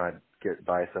 you know, I'd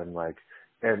buy some like,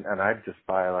 and I'd just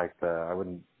buy like I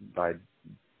wouldn't buy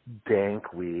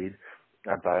dank weed.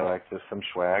 I'd buy like just some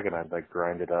swag, and I'd like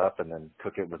grind it up and then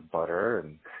cook it with butter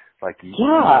and like eat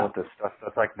with this stuff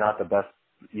that's like not the best,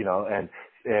 you know, and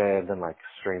then like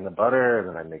strain the butter, and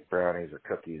then I'd make brownies or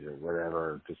cookies or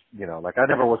whatever. Just, you know, like I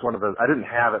never was one of those. I didn't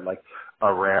have it like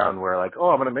around where like, oh,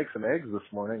 I'm gonna make some eggs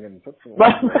this morning and put some.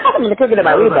 I'm gonna cook it in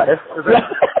my weed butter. It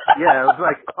was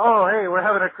like, oh, hey, we're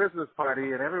having a Christmas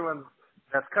party, and everyone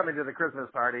that's coming to the Christmas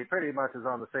party pretty much is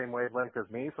on the same wavelength as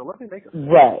me. So let me make a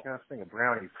thing of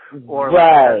brownies. Or like,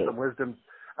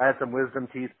 I had some wisdom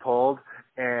teeth pulled,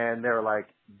 and they were like,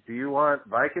 "Do you want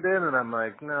Vicodin?" And I'm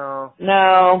like, "No,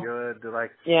 I'm good." They're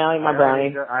like, "Yeah, I like my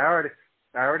brownie."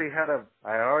 I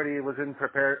already was in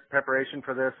preparation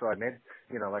for this, so I made,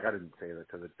 like I didn't say that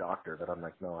to the doctor, but I'm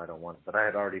like, no, I don't want it. But I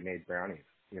had already made brownies,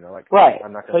 like, Right.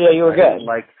 I'm not So gonna, yeah, you were good.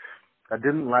 I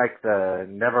didn't like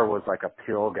never was like a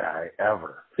pill guy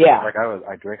ever. Yeah. Like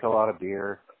I drink a lot of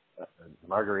beer,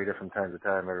 margarita from time to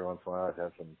time. Every once in a while I'd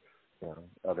have some,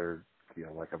 other,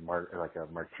 like a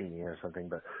martini or something,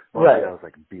 but mostly Right. I was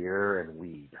like beer and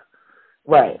weed.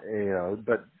 Right.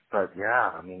 But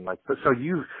yeah, I mean, like, so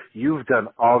you've done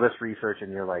all this research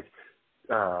and you're like,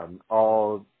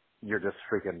 you're just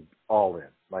freaking all in.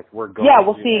 Like, we're going. Yeah,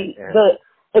 well, see,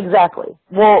 exactly.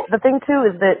 Well, the thing too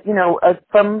is that,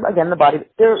 from, again, the body,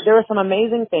 there are some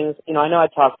amazing things, I know I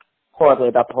talked horribly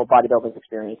about the whole bodybuilding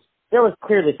experience. There was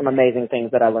clearly some amazing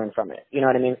things that I learned from it. You know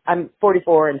what I mean? I'm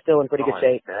 44 and still in pretty good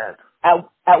shape.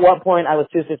 At one point I was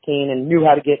 215 and knew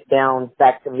how to get down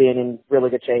back to being in really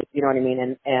good shape. You know what I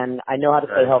mean? And I know how to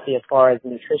stay healthy as far as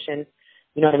nutrition.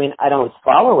 You know what I mean? I don't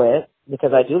follow it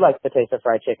because I do like the taste of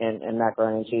fried chicken and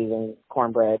macaroni and cheese and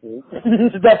cornbread and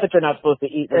stuff that you're not supposed to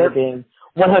eat when you're being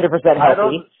 100%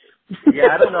 healthy.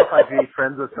 I don't know if I'd be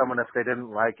friends with someone if they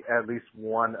didn't like at least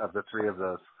one of the three of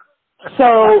those.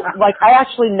 So, like, I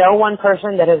actually know one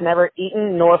person that has never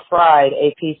eaten nor fried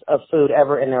a piece of food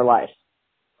ever in their life.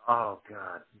 Oh,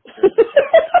 God.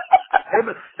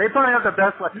 They probably have the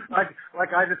best,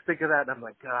 like I just think of that and I'm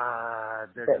like, God.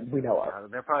 We know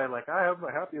of. They're probably like, I have the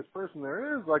happiest person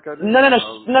there is. Like,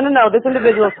 No. This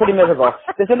individual is pretty miserable.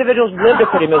 This individual's lived a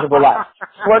pretty miserable life.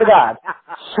 Swear to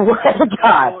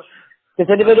God. This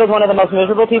individual is one of the most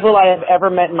miserable people I have ever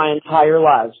met in my entire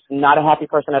life. Not a happy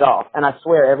person at all. And I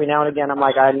swear, every now and again, I'm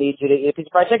like, I need you to eat a piece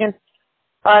of fried chicken.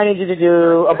 Or I need you to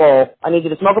do a bowl. I need you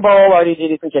to smoke a bowl, or I need you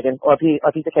to eat some chicken, or a piece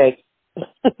of cake.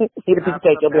 Eat a piece of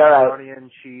cake, you'll be all right.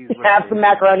 Have some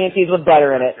macaroni and cheese with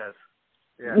butter in it.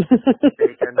 Yeah.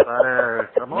 Bacon, butter,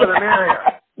 the more the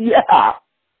merrier. Yeah.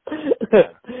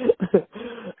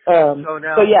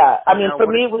 So yeah, I mean, for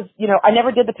me it was, I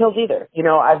never did the pills either.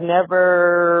 I've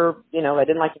never, I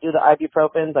didn't like to do the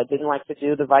ibuprofens. I didn't like to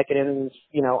do the Vicodins,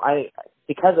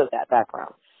 because of that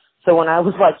background. So when I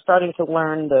was starting to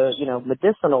learn the,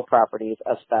 medicinal properties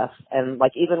of stuff and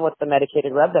even with the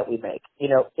medicated rub that we make,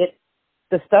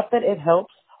 the stuff that it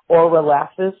helps or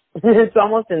relaxes, it's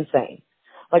almost insane.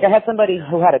 Like I had somebody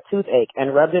who had a toothache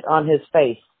and rubbed it on his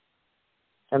face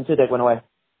and the toothache went away.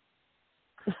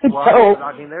 Well,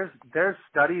 I mean, there's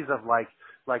studies of like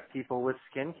people with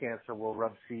skin cancer will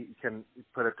can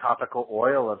put a topical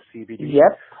oil of CBD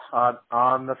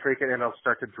on the freaking, and it'll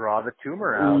start to draw the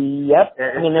tumor out. Yep.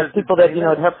 I mean, there's people that,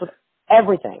 it helps with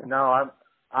everything. No,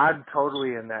 I'm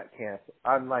totally in that camp.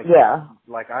 I'm like,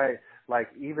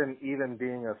 even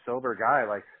being a sober guy,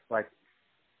 like,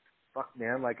 fuck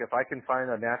man, like if I can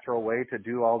find a natural way to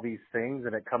do all these things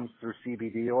and it comes through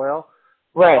CBD oil,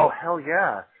 right? Oh, hell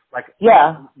yeah. Like,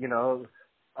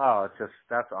 it's just,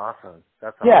 that's awesome.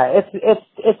 That's awesome. Yeah,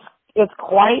 it's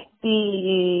quite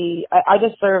the, I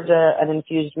just served an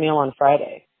infused meal on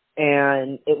Friday,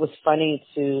 and it was funny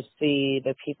to see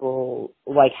the people,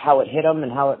 like, how it hit them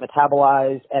and how it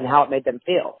metabolized and how it made them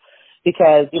feel.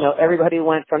 Because, everybody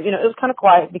went from, it was kind of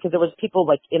quiet because there was people,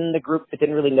 in the group that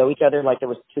didn't really know each other, there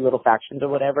was two little factions or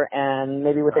whatever, and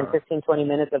maybe within 15, 20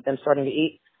 minutes of them starting to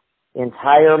eat, the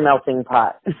entire melting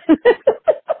pot.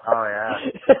 Oh,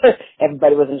 yeah.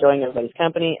 Everybody was enjoying everybody's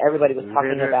company. Everybody was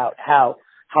talking about how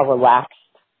relaxed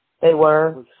they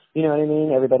were. You know what I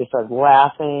mean? Everybody started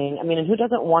laughing. I mean, and who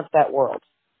doesn't want that world?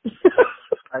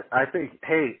 I think,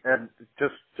 hey, and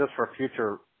just for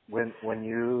future, when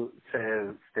you say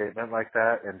a statement like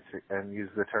that and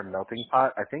use the term melting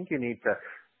pot, I think you need to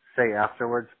say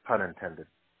afterwards, pun intended.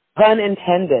 Pun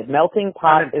intended. Melting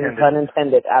pot is pun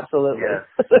intended. Absolutely. Yes.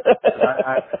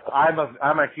 I'm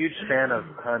a huge fan of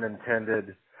pun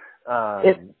intended.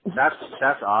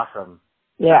 That's awesome.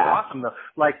 Yeah. That's awesome though.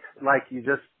 Like you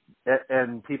just,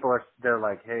 and people they're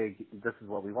like, hey, this is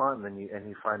what we want, and then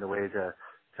you find a way to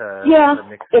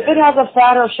mix it. If it has a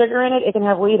fat or sugar in it, it can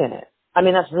have weed in it. I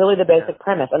mean, that's really the basic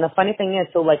premise. And the funny thing is,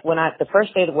 so the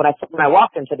first day when I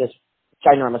walked into this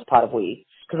ginormous pot of weed,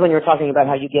 because when you were talking about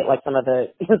how you get some of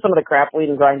the crap weed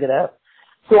and grind it up.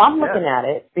 So I'm looking at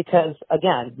it because,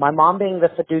 again, my mom being the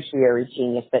fiduciary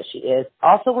genius that she is,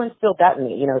 also instilled that in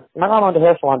me. My mom owned a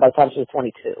hair salon by the time she was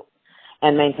 22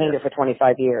 and maintained it for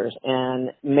 25 years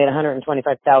and made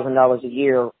 $125,000 a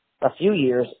year, a few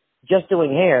years, just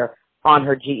doing hair on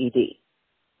her GED.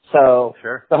 So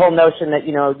the whole notion that,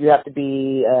 you have to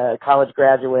be a college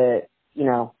graduate,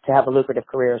 to have a lucrative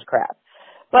career is crap.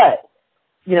 But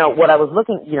what I was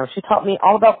looking, she taught me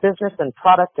all about business and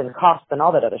product and cost and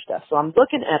all that other stuff. So I'm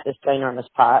looking at this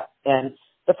ginormous pot, and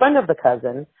the friend of the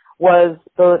cousin was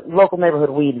the local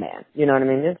neighborhood weed man. You know what I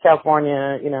mean? In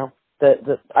California, you know,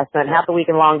 I spent half the week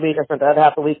in Long Beach. I spent the other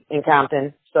half the week in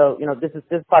Compton. So, you know, this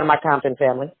is part of my Compton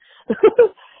family.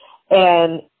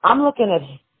 And I'm looking at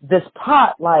this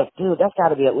pot like, dude, that's got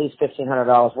to be at least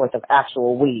 $1,500 worth of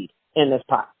actual weed in this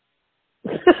pot.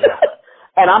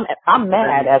 And I'm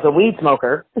mad as a weed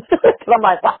smoker because I'm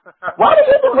like, why did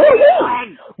you do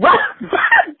weed?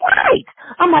 Right.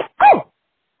 I'm like,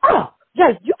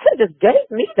 yeah, you could have just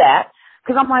gave me that,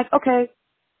 because I'm like, okay,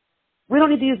 we don't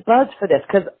need to use buds for this,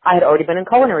 because I had already been in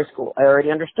culinary school. I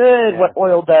already understood what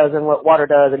oil does and what water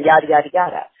does and yada, yada,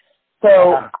 yada.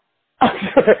 So,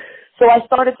 so I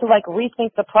started to like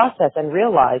rethink the process and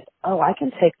realized, I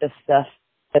can take the stuff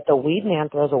that the weed man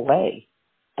throws away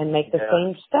and make the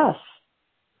same stuff.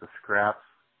 The scraps.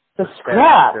 The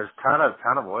scrap. There's ton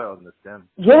of oil in the stem.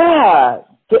 Yeah.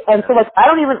 And so, like, I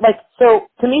don't even, like, so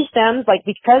to me, stems, like,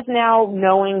 because now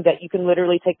knowing that you can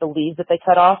literally take the leaves that they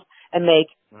cut off and make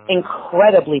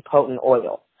incredibly potent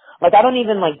oil. Like, I don't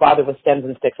even, like, bother with stems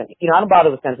and sticks. You know, I don't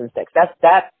bother with stems and sticks.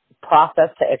 That process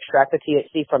to extract the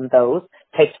THC from those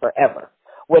takes forever.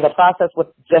 Where the process with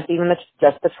just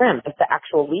the trim, just the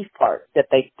actual leaf part that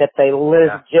they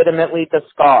legitimately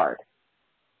discard,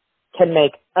 can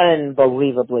make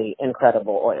unbelievably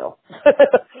incredible oil.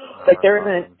 Like, there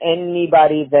isn't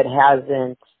anybody that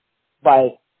hasn't,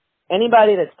 like,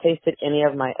 anybody that's tasted any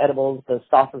of my edibles, the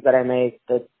sauces that I make,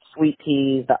 the sweet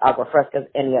teas, the agua frescas,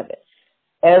 any of it.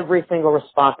 Every single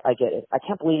response I get is, I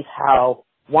can't believe how,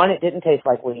 one, it didn't taste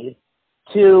like weed,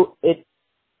 two, it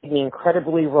made me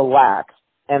incredibly relaxed,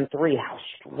 and three, how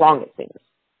strong it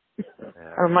seems.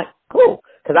 I'm like, cool,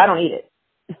 because I don't eat it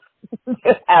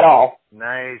at all.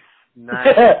 Nice.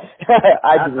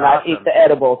 I do not eat the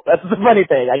edibles. That's the funny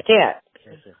thing. I can't.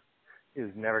 You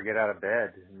just never get out of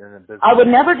bed. And then I would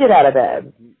never get out of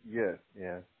bed. Yeah.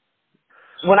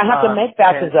 When I have to make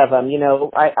batches of them, you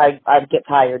know, I get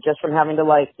tired just from having to,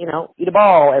 like, you know, eat a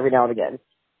ball every now and again.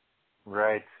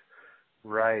 Right.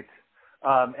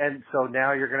 And so now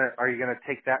are you gonna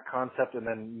take that concept and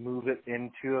then move it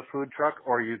into a food truck,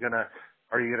 or are you gonna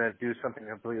do something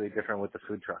completely different with the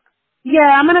food truck?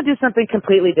 Yeah, I'm going to do something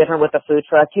completely different with the food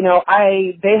truck. You know,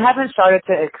 they haven't started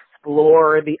to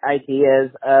explore the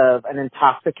ideas of an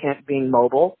intoxicant being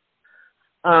mobile.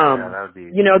 That would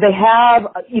be... You know, they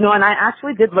have, you know, and I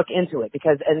actually did look into it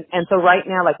because, and so right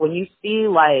now, like, when you see,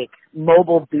 like,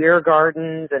 mobile beer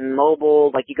gardens and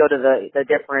mobile, like, you go to the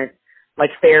different,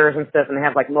 like, fairs and stuff and they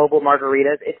have, like, mobile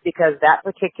margaritas, it's because that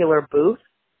particular booth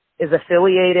is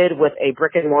affiliated with a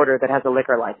brick and mortar that has a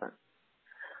liquor license.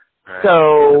 Right.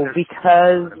 So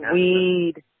because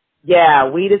weed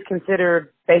is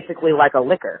considered basically like a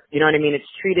liquor. You know what I mean? It's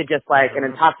treated just like an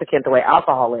intoxicant the way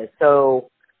alcohol is.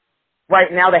 So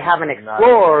right now they haven't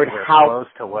explored how close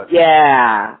to what.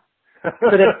 Yeah. So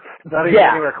not even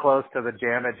anywhere close to the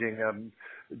damage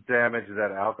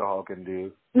that alcohol can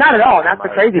do. Not at all. That's the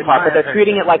crazy part. But they're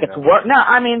treating it like it's work. No,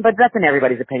 I mean, but that's in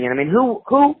everybody's opinion. I mean, who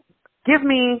give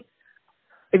me.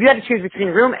 If you had to choose between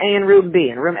room A and room B,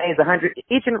 and room A is 100,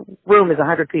 each room is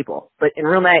 100 people, but in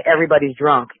room A, everybody's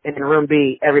drunk, and in room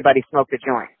B, everybody smoked a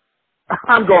joint.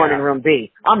 I'm going in room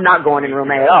B. I'm not going in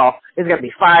room A at all. There's going to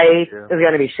be fights, there's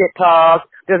going to be shit talk,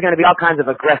 there's going to be all kinds of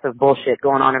aggressive bullshit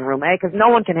going on in room A, because no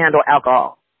one can handle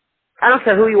alcohol. I don't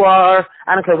care who you are,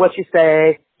 I don't care what you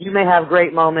say, you may have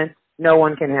great moments, no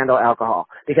one can handle alcohol.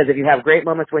 Because if you have great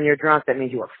moments when you're drunk, that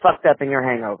means you are fucked up in your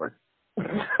hangover.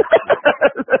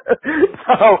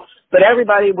 But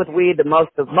everybody with weed, the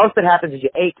most that happens is you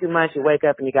ate too much, you wake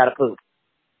up and you gotta poop.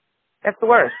 That's the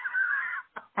worst.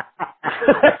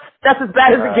 That's as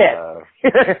bad as it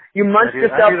gets. You munch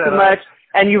yourself too much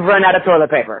and you've run out of toilet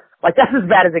paper. Like, that's as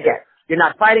bad as it gets. You're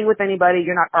not fighting with anybody,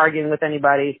 you're not arguing with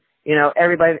anybody, you know,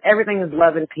 everything is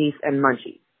love and peace and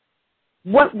munchy.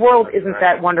 What world isn't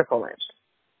that wonderful in?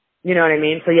 You know what I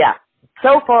mean? So yeah,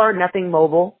 so far nothing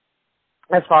mobile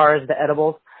as far as the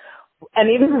edibles.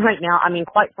 And even right now, I mean,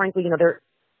 quite frankly, you know,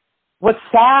 what's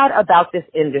sad about this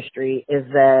industry is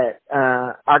that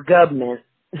our government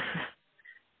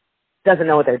doesn't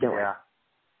know what they're doing.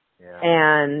 Yeah.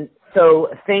 And so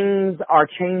things are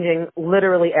changing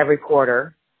literally every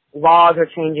quarter. Laws are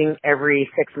changing every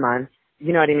 6 months.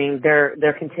 You know what I mean?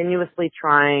 They're continuously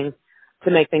trying to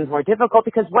make things more difficult,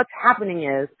 because what's happening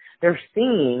is they're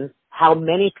seeing how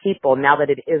many people, now that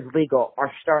it is legal,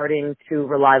 are starting to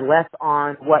rely less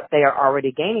on what they are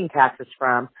already gaining taxes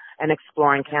from and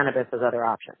exploring cannabis as other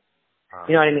options.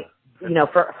 You know what I mean? You know,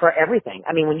 for everything.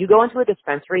 I mean, when you go into a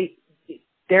dispensary,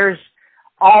 there's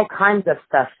all kinds of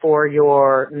stuff for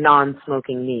your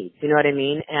non-smoking needs. You know what I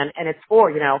mean? And it's for,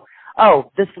 you know,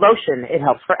 oh, this lotion, it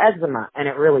helps for eczema, and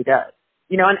it really does.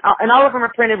 You know, and all of them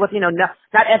are printed with, you know, not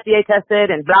FDA tested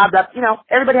and blah, blah. You know,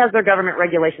 everybody has their government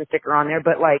regulation sticker on there,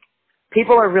 but like,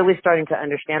 people are really starting to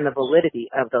understand the validity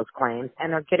of those claims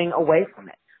and are getting away from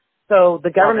it. So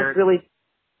the government's really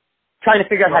trying to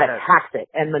figure out how to tax it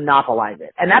and monopolize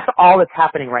it. And that's all that's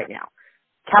happening right now.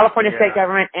 California state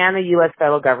government and the U.S.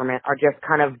 federal government are just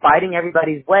kind of biting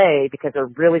everybody's way because they're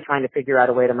really trying to figure out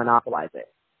a way to monopolize it.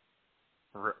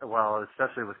 Well,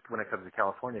 especially when it comes to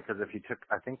California, because if you took,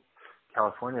 I think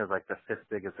California is like the 5th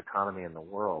biggest economy in the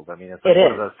world. I mean, it's like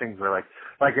one of those things where like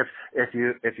if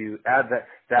you add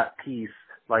that piece,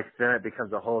 like then it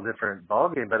becomes a whole different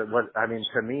ballgame. But I mean,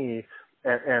 to me,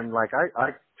 and like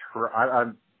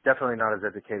I'm definitely not as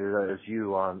educated as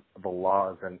you on the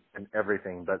laws and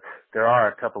everything, but there are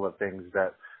a couple of things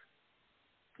that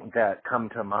come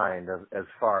to mind as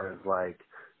far as like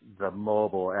the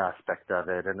mobile aspect of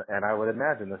it, and I would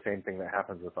imagine the same thing that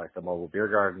happens with like the mobile beer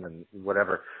garden and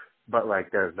whatever. But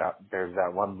like there's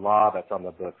that one law that's on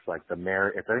the books, like I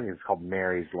think it's called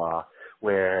Mary's Law,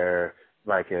 where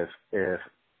like if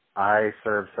I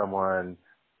serve someone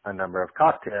a number of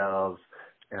cocktails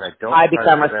and I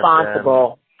become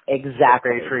responsible.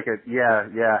 Exactly. They freak it.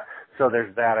 Yeah. So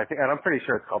there's that. I think, and I'm pretty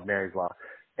sure it's called Mary's Law.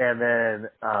 And then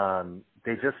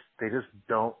they just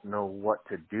don't know what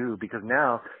to do because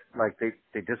now like they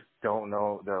just don't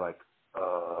know. They're like,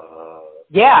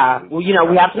 yeah. Well, you know,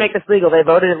 we have to make this legal. They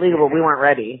voted it legal, but we weren't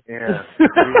ready. Yeah. We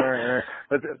weren't.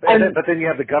 But then you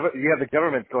have the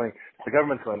government going. The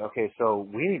government's going. Okay, so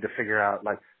we need to figure out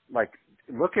like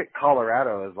look at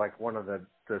Colorado as like one of the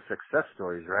success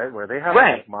stories, right? Where they have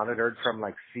it monitored from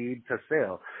like seed to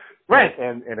sale, right?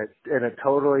 And it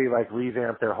totally like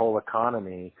revamped their whole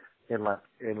economy in a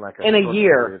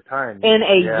year. Period of time. In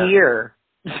a year.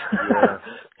 Yeah.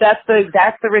 That's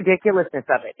the ridiculousness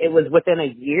of it. It was within a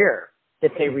year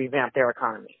that they revamped their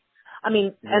economy. I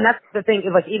mean, and that's the thing,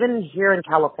 like even here in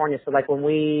California, so like when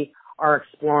we are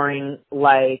exploring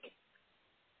like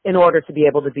in order to be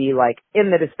able to be like in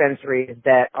the dispensaries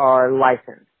that are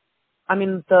licensed. I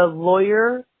mean, the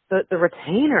lawyer, the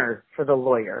retainer for the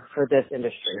lawyer for this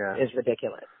industry is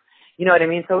ridiculous. You know what I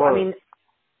mean? So, I mean,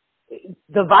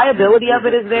 the viability of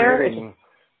it is there.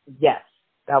 Yes.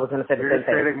 I was going to say the same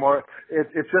thing.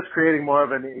 It's just creating more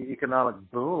of an economic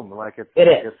boom. Like it's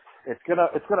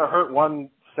gonna hurt one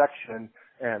section,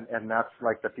 and that's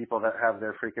like the people that have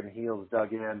their freaking heels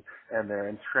dug in and they're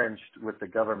entrenched with the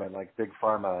government, like Big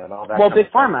Pharma and all that. Well, Big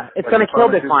Pharma. It's going to kill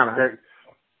Big Pharma.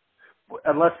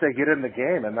 Unless they get in the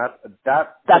game, and that's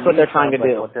what they're trying to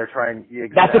do. What they're trying. Exactly.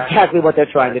 That's exactly what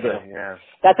they're trying to do. Yeah.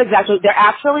 That's exactly. They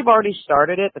actually have already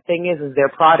started it. The thing is their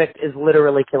product is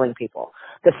literally killing people.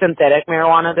 The synthetic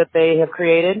marijuana that they have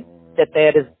created,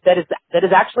 that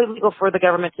is actually legal for the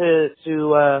government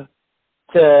to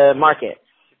market.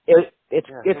 It's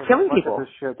killing people. This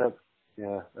shit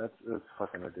that's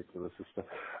fucking ridiculous.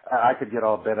 I could get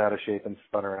all bent out of shape and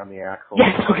spun around the axle.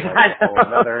 Yes,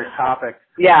 another topic.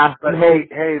 Yeah. But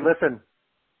hey, listen.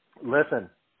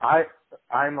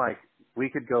 I'm like, we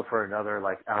could go for another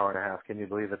like hour and a half. Can you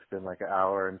believe it's been like an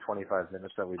hour and 25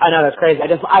 minutes that we? I know, that's crazy.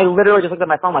 I literally just looked at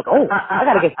my phone like, oh, I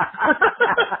gotta leave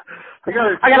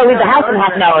the house in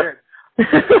half an hour.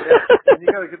 And you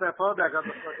gotta get that phone back on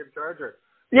the fucking charger.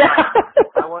 Yeah.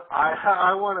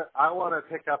 I want to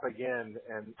pick up again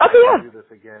and do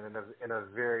this again in a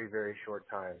very, very short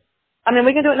time. I mean,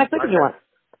 we can do it next week if you want.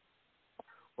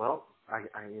 Well, I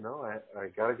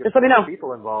gotta get some other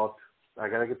people involved. I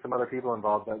gotta get some other people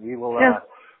involved, but we will.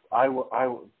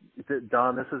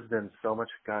 Don, this has been so much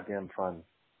goddamn fun.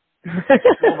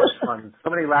 So much fun. So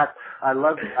many laughs. I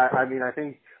mean, I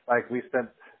think like we spent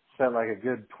like a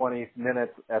good 20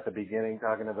 minutes at the beginning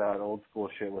talking about old school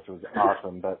shit, which was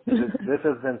awesome. But this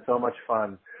has been so much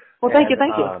fun. Well, thank you.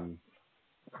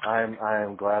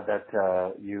 I'm glad that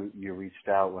you reached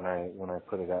out when I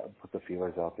put the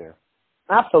feelers out there.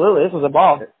 Absolutely, this was a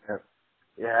ball.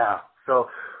 Yeah. So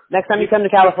next time you come to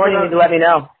California, you need to let me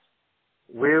know.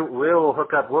 We'll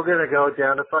hook up. We're gonna go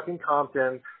down to fucking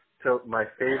Compton to my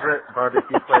favorite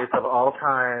barbecue place of all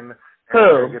time.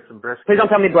 Who? Get some brisket. Please don't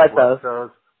tell me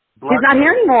Bledsoe's. He's not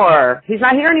here anymore. He's in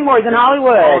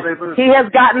Hollywood. He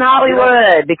has gotten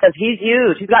Hollywood because he's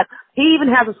huge. He even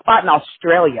has a spot in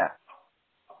Australia.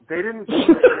 They didn't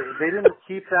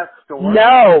keep that store?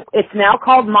 No, it's now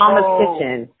called Mama's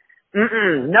Kitchen.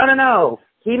 No.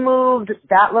 He moved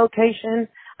that location.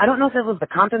 I don't know if it was the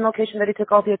Compton location that he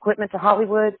took all the equipment to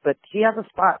Hollywood, but he has a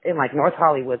spot in like North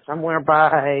Hollywood, somewhere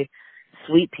by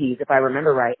Sweet Peas, if I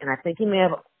remember right. And I think he may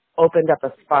have opened up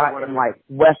a spot in like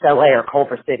West LA or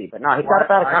Culver City, but no, he's got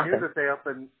about a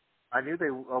Compton. I knew they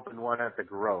opened one at the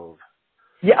Grove.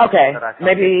 Yeah, okay. But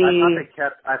Maybe.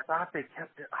 I thought they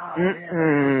kept it. Oh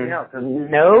man, yeah.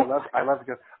 Nope. I love to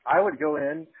go. I would go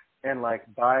in and like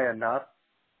buy enough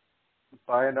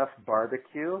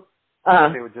barbecue.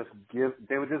 They would just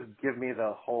give me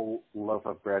the whole loaf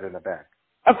of bread in a bag.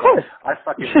 Of course.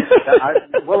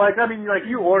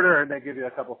 You order and they give you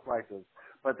a couple slices,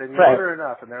 but then you right. order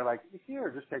enough and they're like,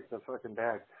 here, just take the fucking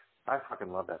bag. I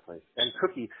fucking love that place. And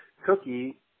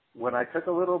Cookie, when I took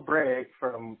a little break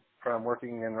from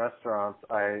working in restaurants,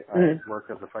 I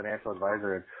worked as a financial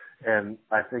advisor, and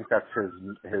I think that's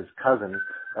his cousin,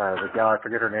 the gal, I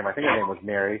forget her name. I think her name was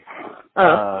Mary.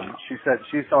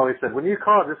 She's always said, when you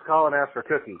call, just call and ask for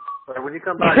Cookie. Or when you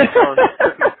come by, just tell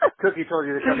them Cookie told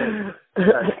you to come in.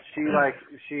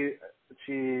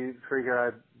 She figured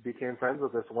I became friends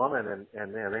with this woman,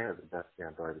 and man, they had the best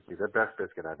damn barbecue, the best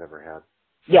biscuit I've ever had.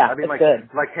 Yeah, I mean, it's good.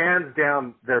 Like hands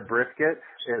down, their brisket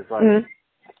is like,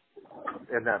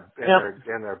 and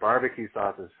their barbecue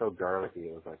sauce is so garlicky.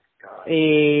 It was like, God.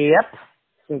 Yep,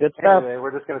 some good stuff. Anyway,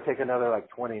 we're just gonna take another like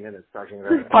 20 minutes talking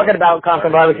about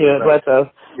Compton barbecue as well. So.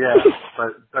 Yeah,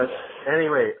 but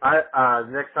anyway,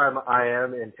 next time I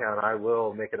am in town, I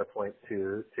will make it a point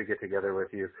to get together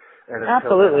with you. And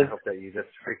absolutely. I hope that you just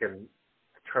freaking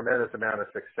tremendous amount of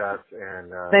success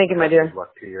and thank you, my dear. Good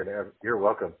luck to you. And you're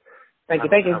welcome. Thank you.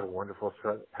 Have a wonderful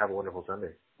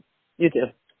Sunday. You too.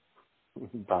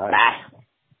 Bye. Bye.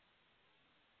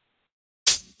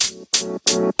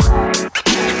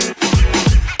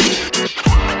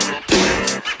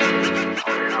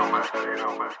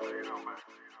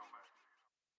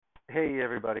 Hey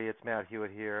everybody, it's Matt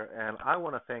Hewitt here, and I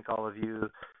want to thank all of you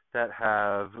that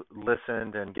have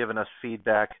listened and given us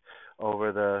feedback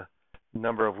over the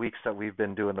number of weeks that we've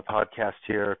been doing the podcast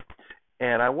here.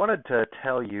 And I wanted to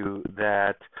tell you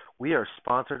that we are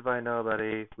sponsored by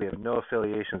nobody. We have no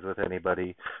affiliations with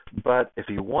anybody. But if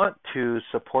you want to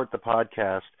support the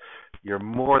podcast, you're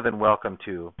more than welcome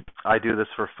to. I do this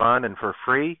for fun and for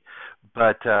free.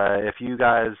 But if you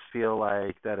guys feel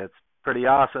like that it's pretty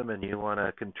awesome and you want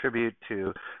to contribute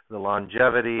to the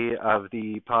longevity of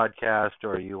the podcast,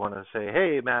 or you want to say,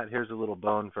 hey, Matt, here's a little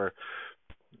bone for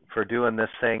doing this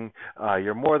thing,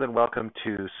 you're more than welcome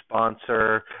to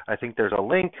sponsor. I think there's a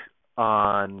link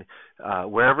on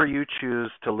wherever you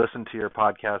choose to listen to your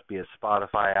podcast, be it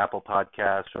Spotify, Apple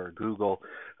Podcasts, or Google,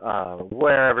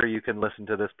 wherever you can listen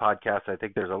to this podcast. I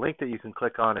think there's a link that you can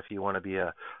click on if you want to be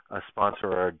a sponsor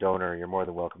or a donor. You're more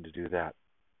than welcome to do that.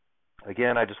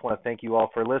 Again, I just want to thank you all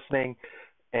for listening,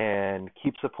 and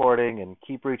keep supporting and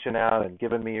keep reaching out and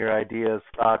giving me your ideas,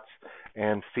 thoughts,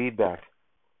 and feedback.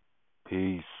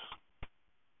 Peace.